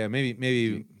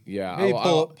 Maybe yeah. Maybe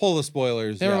pull the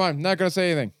spoilers. Never mind. Not gonna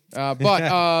say anything.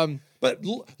 But but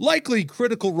likely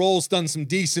Critical Role's done some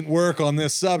decent work on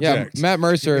this Yeah, subject. Matt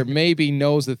Mercer maybe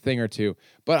knows a thing or two.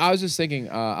 But I was just thinking,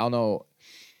 I don't know,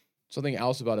 something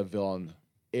else about a villain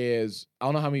is, I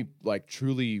don't know how many like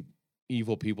truly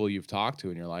evil people you've talked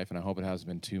to in your life, and I hope it hasn't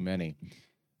been too many.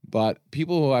 But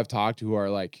people who I've talked to who are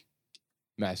like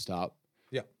messed up,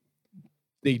 Yeah.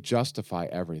 they justify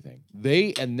everything. They,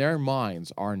 in their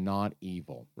minds, are not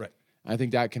evil. Right. I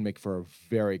think that can make for a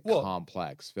very Well,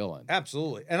 complex villain.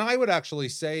 Absolutely. And I would actually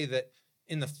say that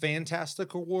in the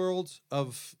fantastical world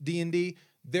of D&D,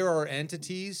 there are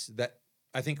entities that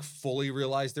I think fully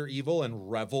realize they're evil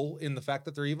and revel in the fact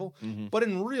that they're evil. Mm-hmm. But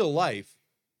in real life,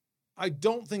 I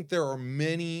don't think there are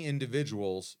many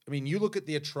individuals. I mean, you look at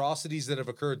the atrocities that have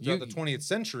occurred throughout the 20th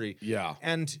century, Yeah.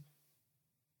 and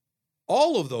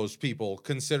all of those people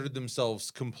considered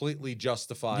themselves completely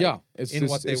justified in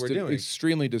what they were doing.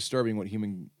 Extremely disturbing what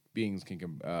human beings can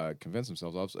convince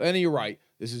themselves of. And you're right.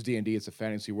 This is D&D. It's a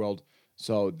fantasy world.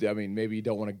 So, I mean, maybe you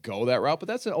don't want to go that route, but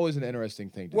that's always an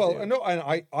interesting thing to do. Well, no,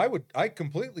 and I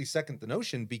completely second the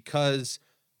notion because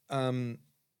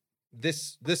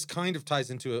this kind of ties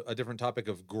into a different topic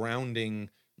of grounding,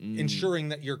 ensuring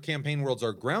that your campaign worlds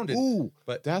are grounded. Ooh,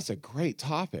 but that's a great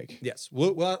topic. Yes,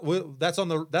 that's on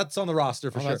the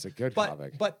roster for sure. That's a good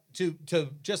topic. But to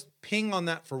just ping on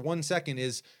that for 1 second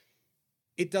is,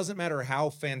 it doesn't matter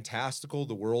how fantastical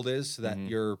the world is that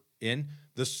you're in.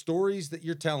 The stories that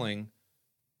you're telling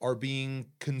are being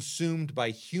consumed by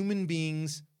human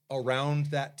beings around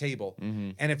that table.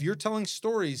 And if you're telling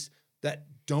stories that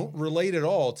don't relate at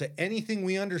all to anything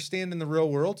we understand in the real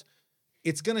world,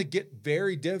 it's going to get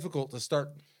very difficult to start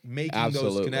making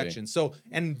those connections. So,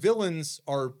 and villains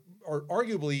are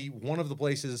arguably one of the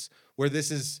places where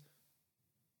this is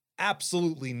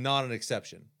absolutely not an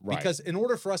exception. Right. Because in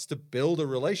order for us to build a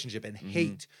relationship and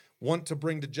hate, want to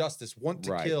bring to justice, want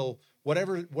to kill,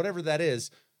 whatever that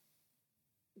is,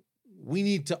 we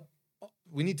need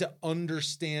to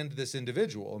understand this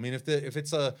individual. I mean, if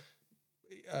it's a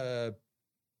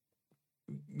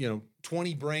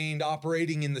 20-brained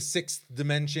operating in the 6th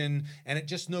dimension and it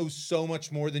just knows so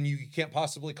much more than you can't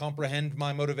possibly comprehend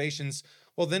my motivations,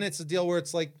 well, then it's a deal where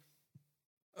it's like,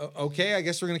 okay, I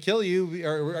guess we're going to kill you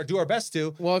or do our best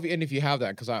to. Well, if you have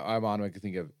that, because I'm on, I can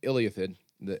think of Iliathid,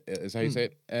 is how you say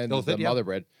it, and Iliathid, the mother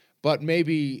bread. But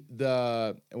maybe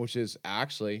which is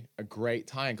actually a great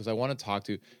time, because I want to talk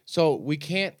to, so we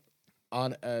can't,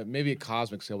 on maybe a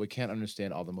cosmic scale, we can't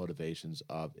understand all the motivations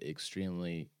of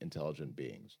extremely intelligent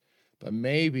beings, but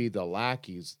maybe the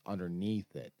lackeys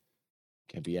underneath it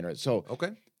can be interesting. So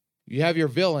okay, you have your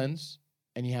villains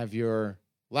and you have your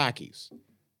lackeys,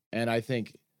 and I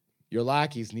think your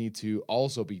lackeys need to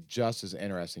also be just as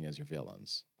interesting as your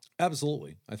villains.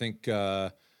 Absolutely, I think.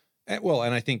 And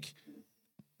I think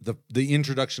the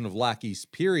introduction of lackeys,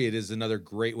 period, is another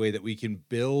great way that we can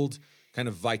build kind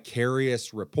of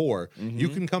vicarious rapport. You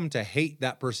can come to hate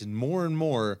that person more and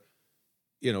more.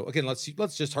 You know, again, let's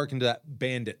just harken to that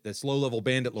bandit, this low-level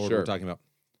bandit lord we're talking about.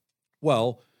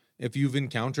 Well, if you've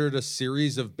encountered a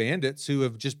series of bandits who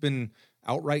have just been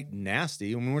outright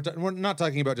nasty, I mean, we're not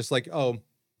talking about just like, oh,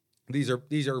 these are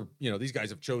these guys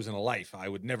have chosen a life I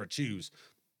would never choose.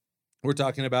 We're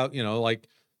talking about, like,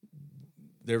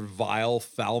 they're vile,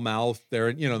 foul-mouthed.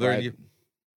 They're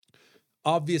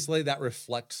obviously that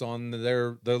reflects on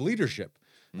their leadership.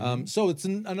 So it's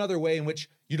another way in which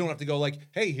you don't have to go like,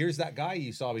 hey, here's that guy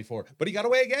you saw before, but he got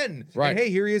away again. Right. And hey,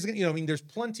 here he is again. I mean, there's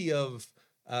plenty of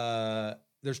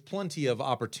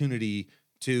opportunity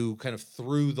to kind of,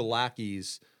 through the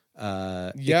lackeys,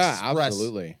 express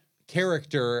absolutely,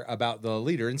 character about the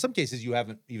leader. In some cases, you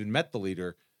haven't even met the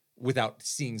leader without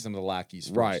seeing some of the lackeys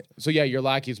first. Right. So yeah, your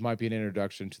lackeys might be an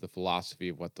introduction to the philosophy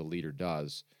of what the leader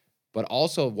does, but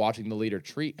also watching the leader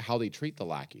how they treat the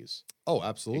lackeys. Oh,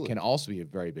 absolutely. It can also be a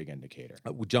very big indicator.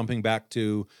 Jumping back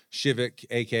to Shivik,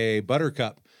 aka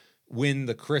Buttercup, when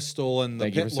the crystal and the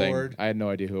pit lord. I had no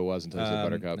idea who it was until you said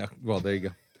Buttercup. Well, there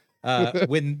you go.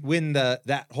 When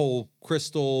that whole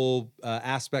crystal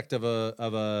aspect of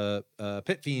a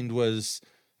pit fiend was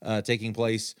taking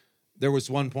place, there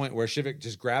was one point where Shivik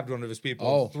just grabbed one of his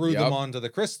people and threw them onto the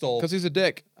crystal. Because he's a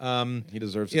dick. He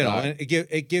deserves to die. And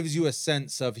it gives you a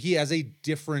sense of he has a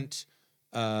different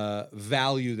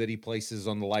value that he places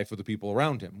on the life of the people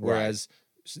around him. Whereas,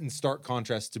 in stark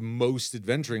contrast to most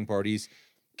adventuring parties,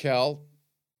 Kel,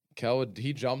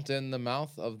 he jumped in the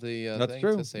mouth of the that's thing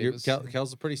true. to save us.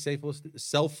 Kel's a pretty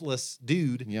selfless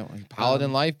dude. Yeah,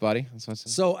 paladin life, buddy. That's what I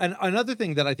said. So, and another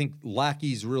thing that I think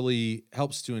lackeys really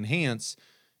helps to enhance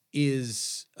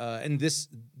is, and this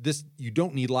you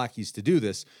don't need lackeys to do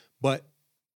this, but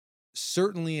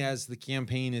certainly as the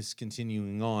campaign is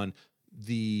continuing on,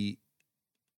 the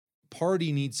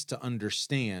party needs to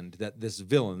understand that this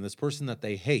villain, this person that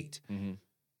they hate,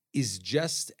 is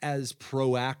just as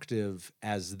proactive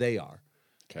as they are.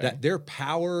 Okay. That their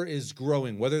power is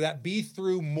growing, whether that be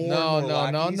through more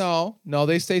No.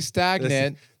 They stay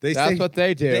stagnant. That's what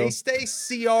they do. They stay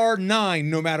CR9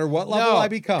 no matter what level I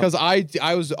become. Because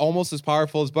I was almost as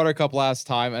powerful as Buttercup last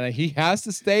time, and he has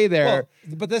to stay there.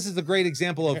 Well, but this is a great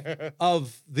example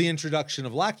of the introduction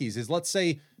of lackeys. Is, let's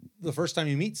say the first time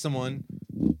you meet someone,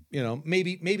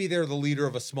 maybe they're the leader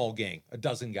of a small gang, a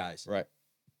dozen guys. Right.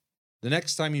 The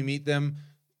next time you meet them,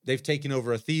 they've taken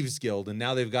over a thieves guild, and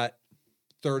now they've got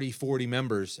 30, 40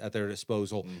 members at their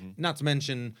disposal, not to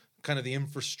mention kind of the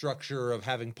infrastructure of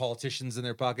having politicians in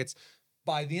their pockets.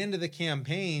 By the end of the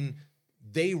campaign,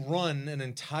 they run an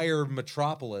entire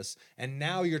metropolis, and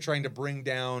now you're trying to bring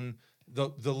down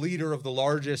the leader of the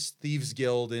largest thieves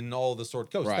guild in all the Sword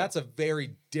Coast. Right. That's a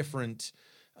very different,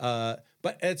 but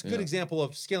it's a good example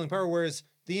of scaling power, whereas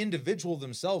the individual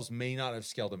themselves may not have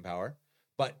scaled in power,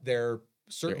 but they're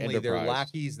certainly their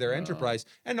lackeys, their enterprise,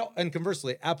 and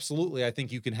conversely, absolutely, I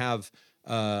think you can have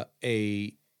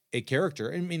a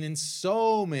character. I mean, in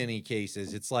so many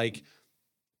cases, it's like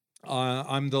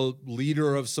I'm the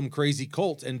leader of some crazy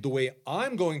cult, and the way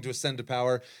I'm going to ascend to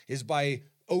power is by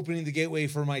opening the gateway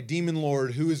for my demon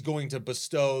lord, who is going to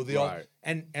bestow the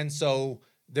and so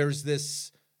there's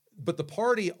this. But the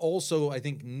party also, I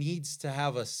think, needs to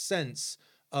have a sense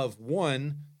of,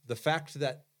 one, the fact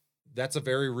that that's a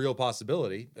very real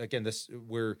possibility. Again,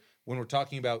 when we're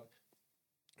talking about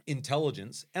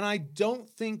intelligence, and I don't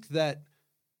think that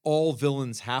all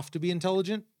villains have to be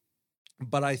intelligent,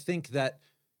 but I think that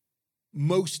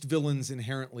most villains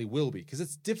inherently will be, because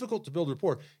it's difficult to build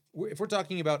rapport. If we're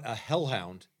talking about a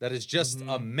hellhound that is just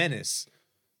a menace,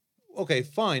 okay,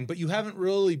 fine, but you haven't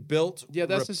really built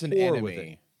that's just an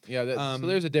enemy. So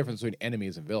there's a difference between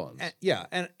enemies and villains.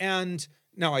 And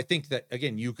now I think that,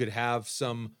 again, you could have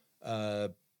some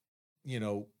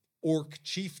orc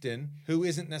chieftain who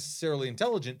isn't necessarily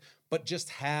intelligent, but just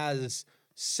has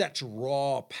such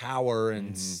raw power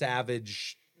and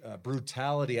savage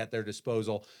brutality at their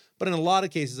disposal. But in a lot of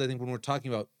cases, I think when we're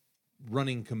talking about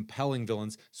running compelling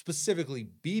villains, specifically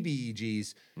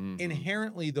BBEGs,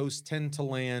 inherently those tend to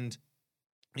land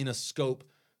in a scope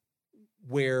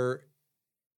where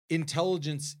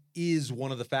intelligence is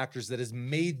one of the factors that has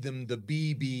made them the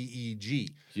BBEG.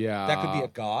 Yeah. That could be a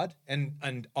god,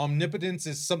 and omnipotence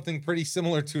is something pretty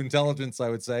similar to intelligence, I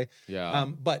would say. Yeah.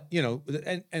 But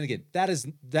and again, that is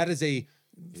a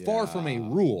far from a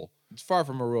rule. It's far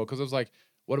from a rule, because it was like,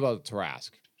 what about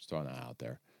Tarask? Just throwing that out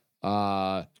there.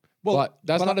 But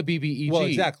that's not a BBEG. Well,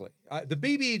 exactly. The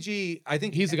BBEG, I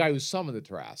think he's the guy who summoned the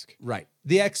Tarask. Right.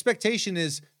 The expectation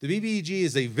is the BBEG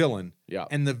is a villain. Yeah.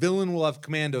 And the villain will have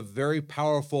command of very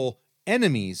powerful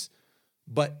enemies,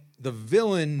 but the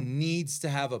villain needs to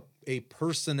have a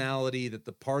personality that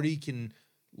the party can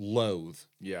loathe.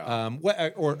 Yeah.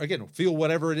 Or again, feel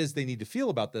whatever it is they need to feel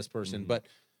about this person. But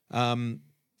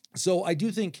so I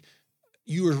do think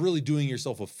you are really doing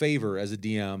yourself a favor as a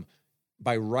DM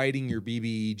by writing your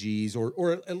BBEGs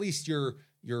or at least your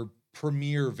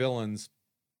premier villains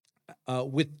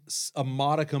with a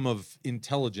modicum of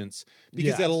intelligence,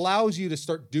 because that allows you to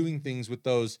start doing things with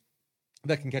those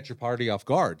that can catch your party off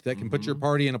guard, that can put your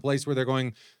party in a place where they're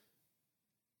going,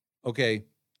 okay,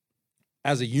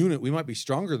 as a unit, we might be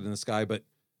stronger than this guy, but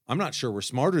I'm not sure we're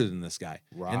smarter than this guy.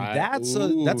 Right. And that's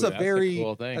a very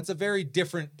cool thing. That's a very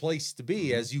different place to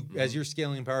be as you're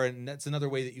scaling power. And that's another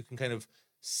way that you can kind of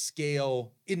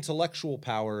scale. Intellectual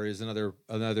power is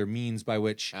another means by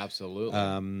which absolutely.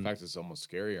 In fact, it's almost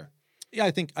scarier. Yeah,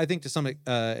 I think to some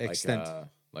extent,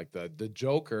 like the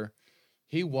Joker,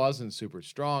 he wasn't super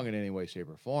strong in any way, shape,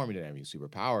 or form. He didn't have any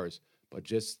superpowers, but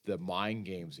just the mind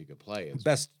games he could play. Is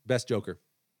best Joker.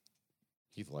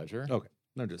 Heath Ledger. Okay,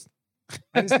 no, just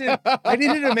I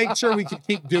needed to make sure we could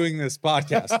keep doing this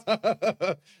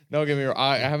podcast. No, get me wrong.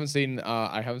 I haven't seen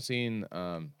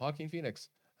Joaquin Phoenix.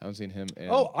 I haven't seen him.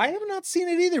 I have not seen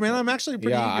it either, man. I'm actually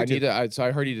pretty. Yeah, so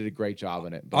I heard he did a great job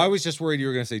in it. I was just worried you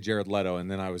were going to say Jared Leto, and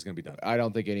then I was going to be done. I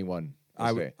don't think anyone.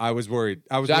 I was worried.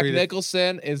 Jack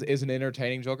Nicholson is an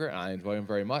entertaining Joker, and I enjoy him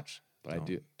very much. But I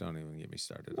do. Don't even get me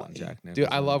started on Jack Nicholson.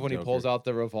 Dude, I love when he pulls out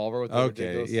the revolver with the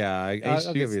ridiculous. Yeah,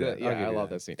 I'll give you that. I love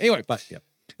that scene. Anyway, but yeah.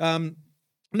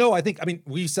 No, I mean,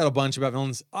 we've said a bunch about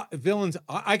villains. Villains,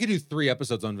 I could do 3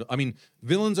 episodes on. I mean,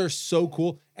 villains are so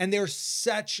cool, and they're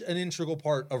such an integral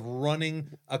part of running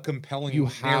a compelling. You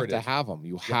have to have them.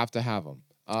 You have to have them.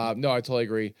 No, I totally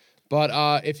agree.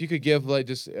 But if you could give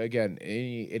just again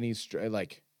any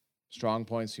strong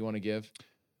points you want to give.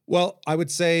 Well, I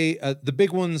would say the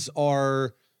big ones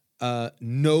are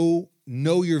know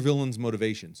know your villain's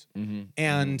motivations Mm-hmm.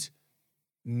 and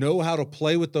know how to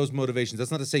play with those motivations.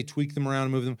 That's not to say tweak them around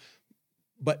and move them,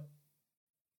 but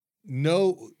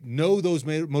know those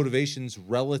motivations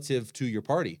relative to your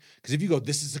party. Because if you go,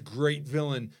 this is a great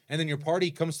villain, and then your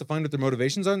party comes to find what their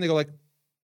motivations are, and they go like,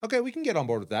 okay, we can get on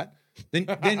board with that. Then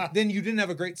you didn't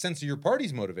have a great sense of your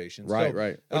party's motivations. Right, So,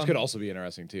 right. Which could also be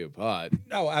interesting too, but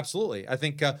Oh, absolutely. I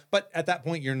think, but at that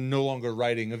point, you're no longer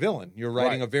writing a villain. You're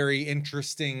writing Right. a very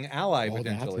interesting ally Oh, that's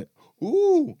potentially. it.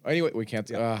 Ooh. Anyway, we can't.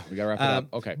 We gotta wrap it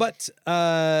up. Okay. But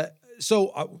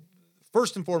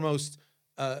first and foremost,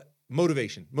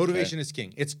 motivation. Motivation is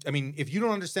king. I mean, if you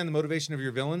don't understand the motivation of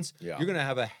your villains, Yeah. you're going to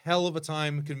have a hell of a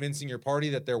time convincing your party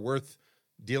that they're worth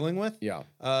dealing with. Yeah.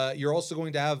 You're also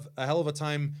going to have a hell of a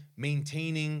time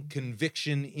maintaining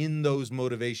conviction in those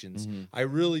motivations. Mm-hmm. I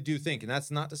really do think, and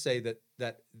that's not to say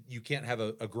that you can't have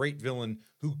a great villain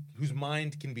whose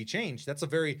mind can be changed. That's a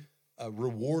very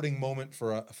rewarding moment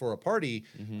for a party.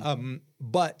 Mm-hmm.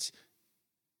 But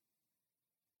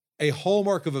a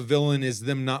hallmark of a villain is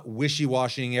them not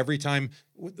wishy-washing every time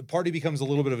the party becomes a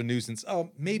little bit of a nuisance.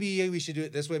 Oh, maybe we should do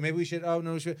it this way. Maybe we should. Oh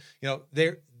no, we should.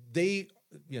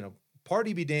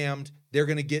 Party be damned. They're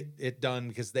going to get it done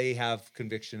because they have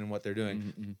conviction in what they're doing.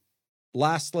 Mm-hmm.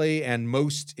 Lastly, and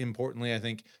most importantly, I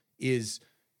think, is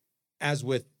as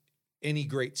with any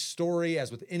great story,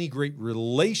 as with any great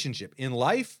relationship in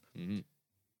life, Mm-hmm.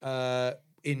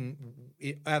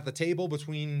 At the table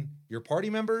between your party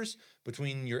members,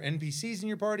 between your NPCs in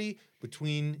your party,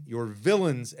 between your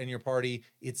villains and your party,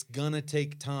 it's gonna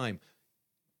take time.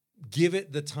 Give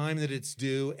it the time that it's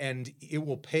due, and it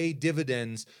will pay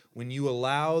dividends when you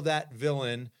allow that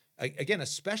villain, again,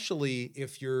 especially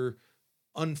if you're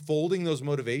unfolding those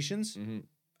motivations. Mm-hmm.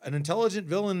 An intelligent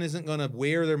villain isn't going to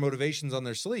wear their motivations on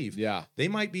their sleeve. Yeah. They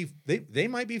might be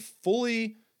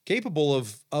fully capable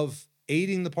of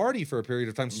aiding the party for a period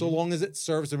of time, so long as it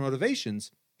serves their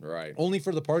motivations. Right. Only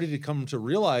for the party to come to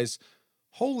realize,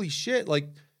 holy shit, like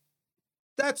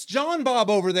that's John Bob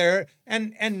over there,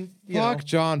 and Fuck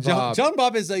John Bob. John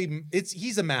Bob is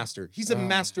he's a master. He's a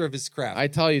master of his craft. I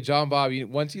tell you, John Bob.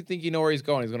 Once you think you know where he's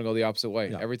going go the opposite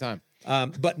way every time.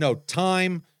 But no,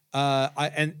 time.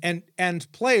 And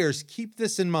players, keep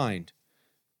this in mind.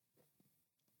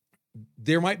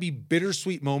 There might be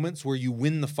bittersweet moments where you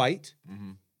win the fight,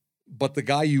 but the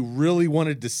guy you really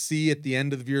wanted to see at the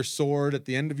end of your sword, at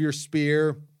the end of your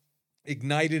spear,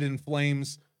 ignited in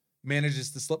flames,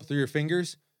 manages to slip through your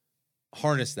fingers.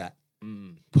 Harness that.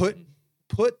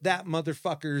 Put that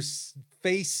motherfucker's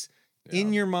face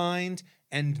in your mind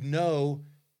and know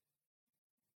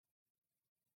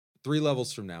 3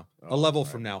 levels from now, a level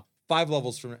from now, 5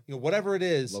 levels from now, whatever it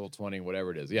is, Level 20,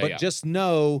 whatever it is. but just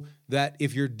know that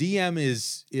if your DM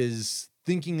is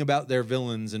thinking about their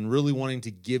villains and really wanting to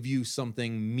give you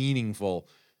something meaningful,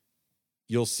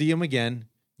 you'll see them again.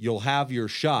 You'll have your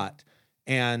shot,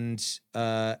 and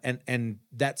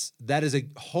that is a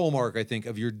hallmark, I think,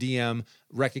 of your DM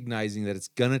recognizing that it's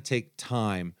gonna take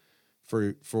time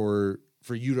for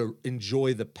you to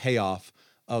enjoy the payoff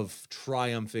of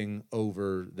triumphing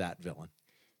over that villain.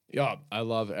 Yeah, I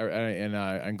love it. And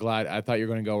I'm glad. I thought you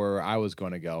were going to go where I was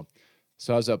going to go.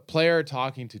 So as a player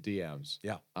talking to DMs,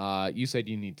 you said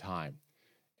you need time.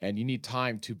 And you need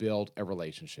time to build a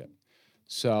relationship.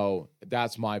 So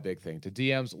that's my big thing. To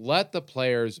DMs, let the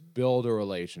players build a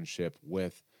relationship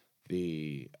with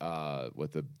the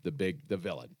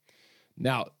villain.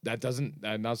 Now, that doesn't,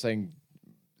 I'm not saying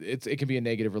it can be a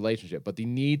negative relationship, but they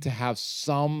need to have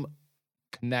some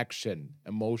connection,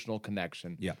 emotional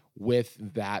connection with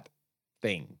that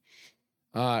thing.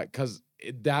 Because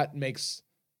that makes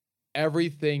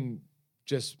everything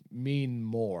just mean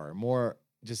more,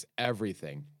 just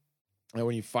everything. And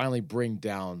when you finally bring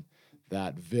down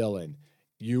that villain,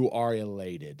 you are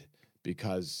elated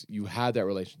because you had that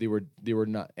relation. They were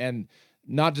not, and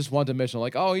not just one dimensional,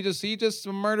 like, oh, he just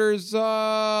murders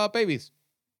babies.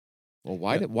 Well,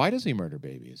 why does he murder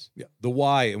babies? Yeah, the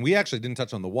why, and we actually didn't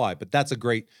touch on the why, but that's a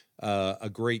great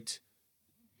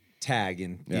tag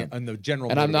in the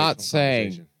general. And I'm not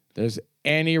saying there's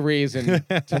any reason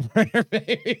to murder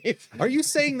babies. Are you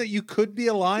saying that you could be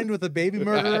aligned with a baby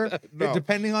murderer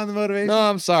depending on the motivation? No,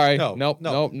 I'm sorry. No.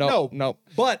 Nope.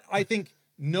 But I think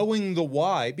knowing the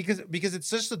why, because it's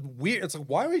just a weird. It's like,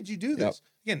 why would you do this?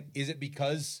 Again, is it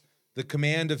because the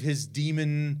command of his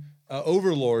demon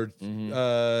overlord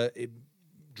it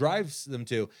drives them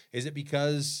to? Is it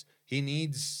because he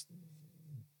needs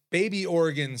baby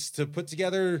organs to put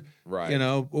together? Right.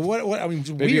 What I mean,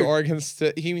 baby weird. organs.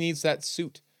 He needs that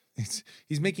suit.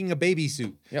 He's making a baby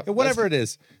suit. Yep, Whatever it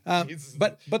is.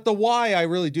 But the why, I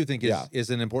really do think is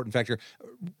an important factor.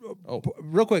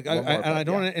 real quick, One more, and I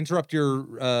don't want to interrupt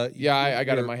your I got it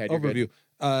in your my head. You're good.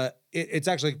 overview. It's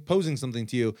actually posing something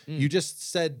to you. Mm. You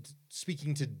just said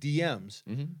speaking to DMs.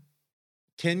 Mhm.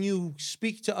 Can you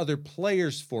speak to other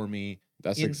players for me?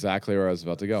 That's exactly where I was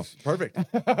about to go. Perfect.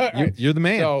 You're the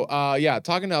man. So,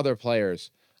 talking to other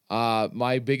players,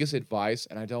 my biggest advice,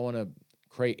 and I don't want to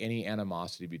create any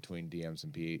animosity between DMs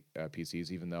and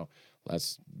PCs, even though,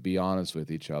 let's be honest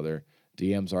with each other,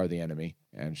 DMs are the enemy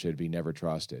and should be never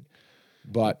trusted.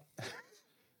 But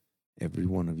every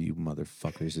one of you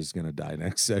motherfuckers is going to die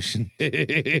next session.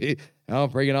 oh,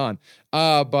 bring it on.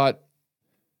 But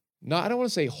no, I don't want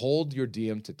to say hold your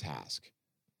DM to task,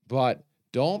 but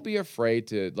don't be afraid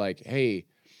to, like, hey,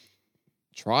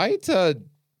 try to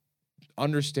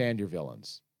understand your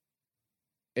villains.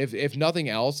 If nothing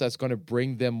else, that's going to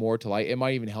bring them more to light. It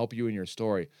might even help you in your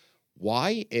story.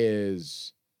 Why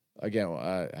is, again,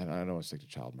 I don't want to stick to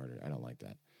child murder. I don't like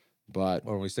that. But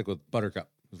Or we stick with Buttercup.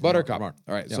 Buttercup. All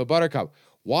right. Yeah. So Buttercup.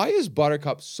 Why is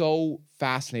Buttercup so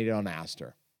fascinated on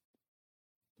Aster?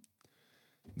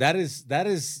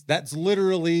 That's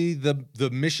literally the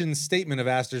mission statement of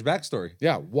Aster's backstory.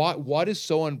 Yeah. What is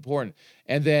so important?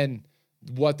 And then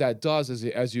what that does is,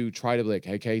 as you try to be like,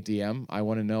 hey, DM, I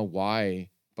want to know why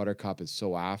Buttercup is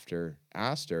so after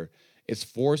Aster. It's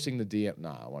forcing the DM. No,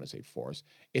 I want to say force.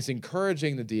 It's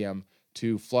encouraging the DM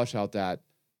to flush out that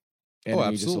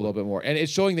enemy just a little bit more. And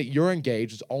it's showing that you're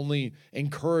engaged. It only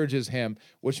encourages him,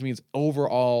 which means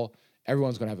overall,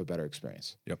 everyone's going to have a better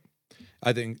experience. Yep.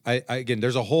 I think again,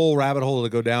 there's a whole rabbit hole to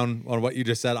go down on what you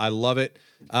just said. I love it.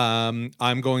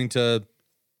 I'm going to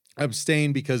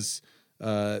abstain because,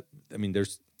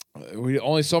 there's We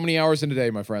only so many hours in a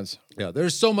day, my friends. Yeah,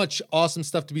 there's so much awesome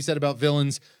stuff to be said about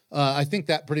villains. I think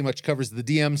that pretty much covers the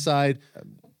DM side.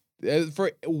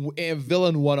 For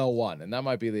Villain 101, and that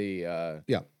might be the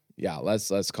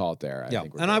let's call it there.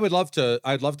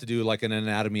 I'd love to do like an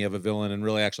anatomy of a villain and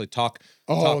really actually talk.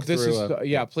 Please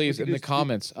in the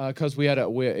comments, because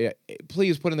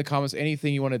please put in the comments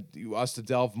anything you want us to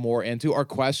delve more into, or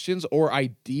questions or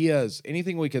ideas,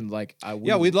 anything we can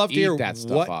we'd love to hear that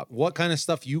stuff up. What kind of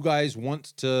stuff you guys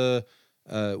want to.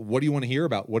 What do you want to hear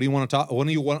about? What do you want to talk? What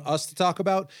do you want us to talk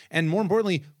about? And more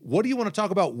importantly, what do you want to talk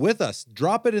about with us?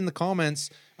 Drop it in the comments.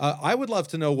 I would love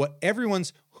to know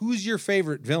who's your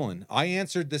favorite villain? I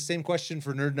answered the same question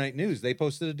for Nerd Night News. They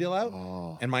posted a deal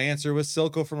out, and my answer was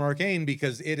Silco from Arcane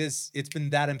because it's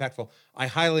been that impactful. I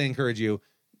highly encourage you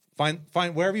find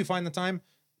wherever you find the time,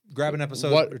 grab an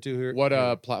episode or two here.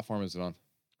 What platform is it on?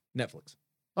 Netflix.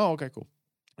 Oh, okay, cool.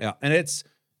 Yeah, and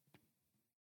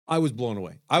I was blown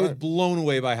away. I was blown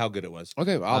away by how good it was.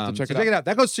 Okay, I'll have to check it out. Check it out.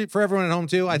 That goes for everyone at home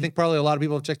too. I think probably a lot of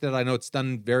people have checked it. I know it's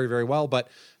done very, very well, but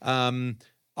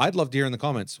I'd love to hear in the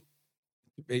comments.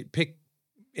 Pick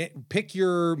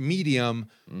your medium.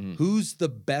 Mm-hmm. Who's the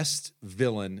best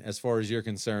villain as far as you're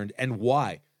concerned, and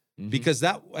why? Mm-hmm. Because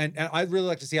and I'd really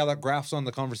like to see how that graphs on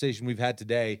the conversation we've had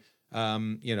today.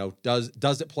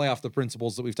 Does it play off the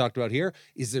principles that we've talked about here?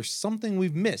 Is there something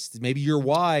we've missed? Maybe your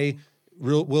why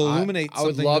will illuminate. I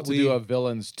would love to do a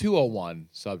villains 201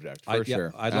 subject for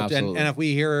sure. I'd love to, and if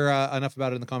we hear enough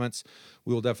about it in the comments,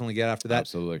 we will definitely get after that.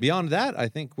 Absolutely. Beyond that, I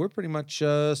think we're pretty much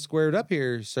squared up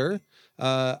here, sir.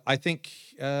 I think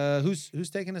who's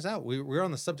taking us out? We're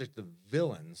on the subject of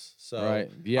villains. So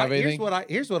right. Do you have anything?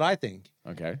 Here's what I think.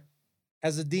 Okay.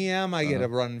 As a DM, I get to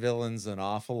run villains an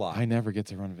awful lot. I never get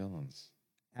to run villains.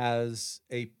 As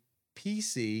a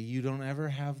PC, you don't ever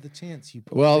have the chance.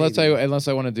 Let's say unless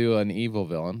I want to do an evil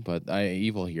villain,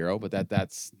 evil hero, but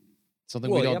that's something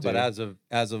we don't do. But as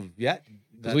of yet,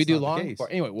 that's we do not long. the case.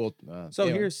 Anyway,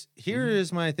 here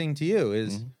is my thing to you: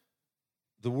 is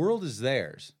the world is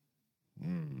theirs.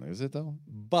 Is it though?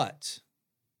 But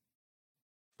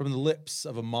from the lips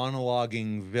of a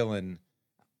monologuing villain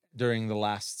during the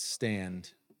last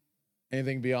stand,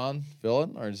 anything beyond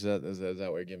villain, or is that what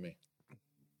you're giving me?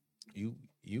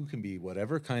 You can be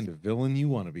whatever kind of villain you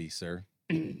want to be, sir.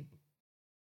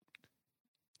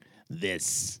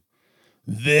 This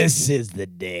is the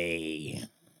day.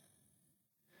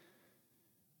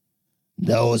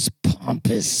 Those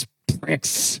pompous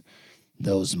pricks,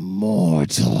 those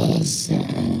mortals.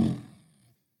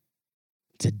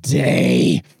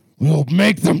 Today, we'll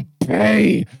make them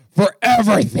pay for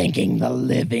ever thinking the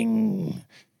living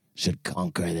should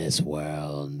conquer this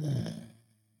world.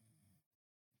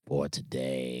 For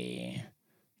today,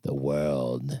 the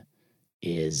world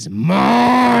is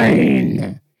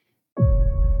mine.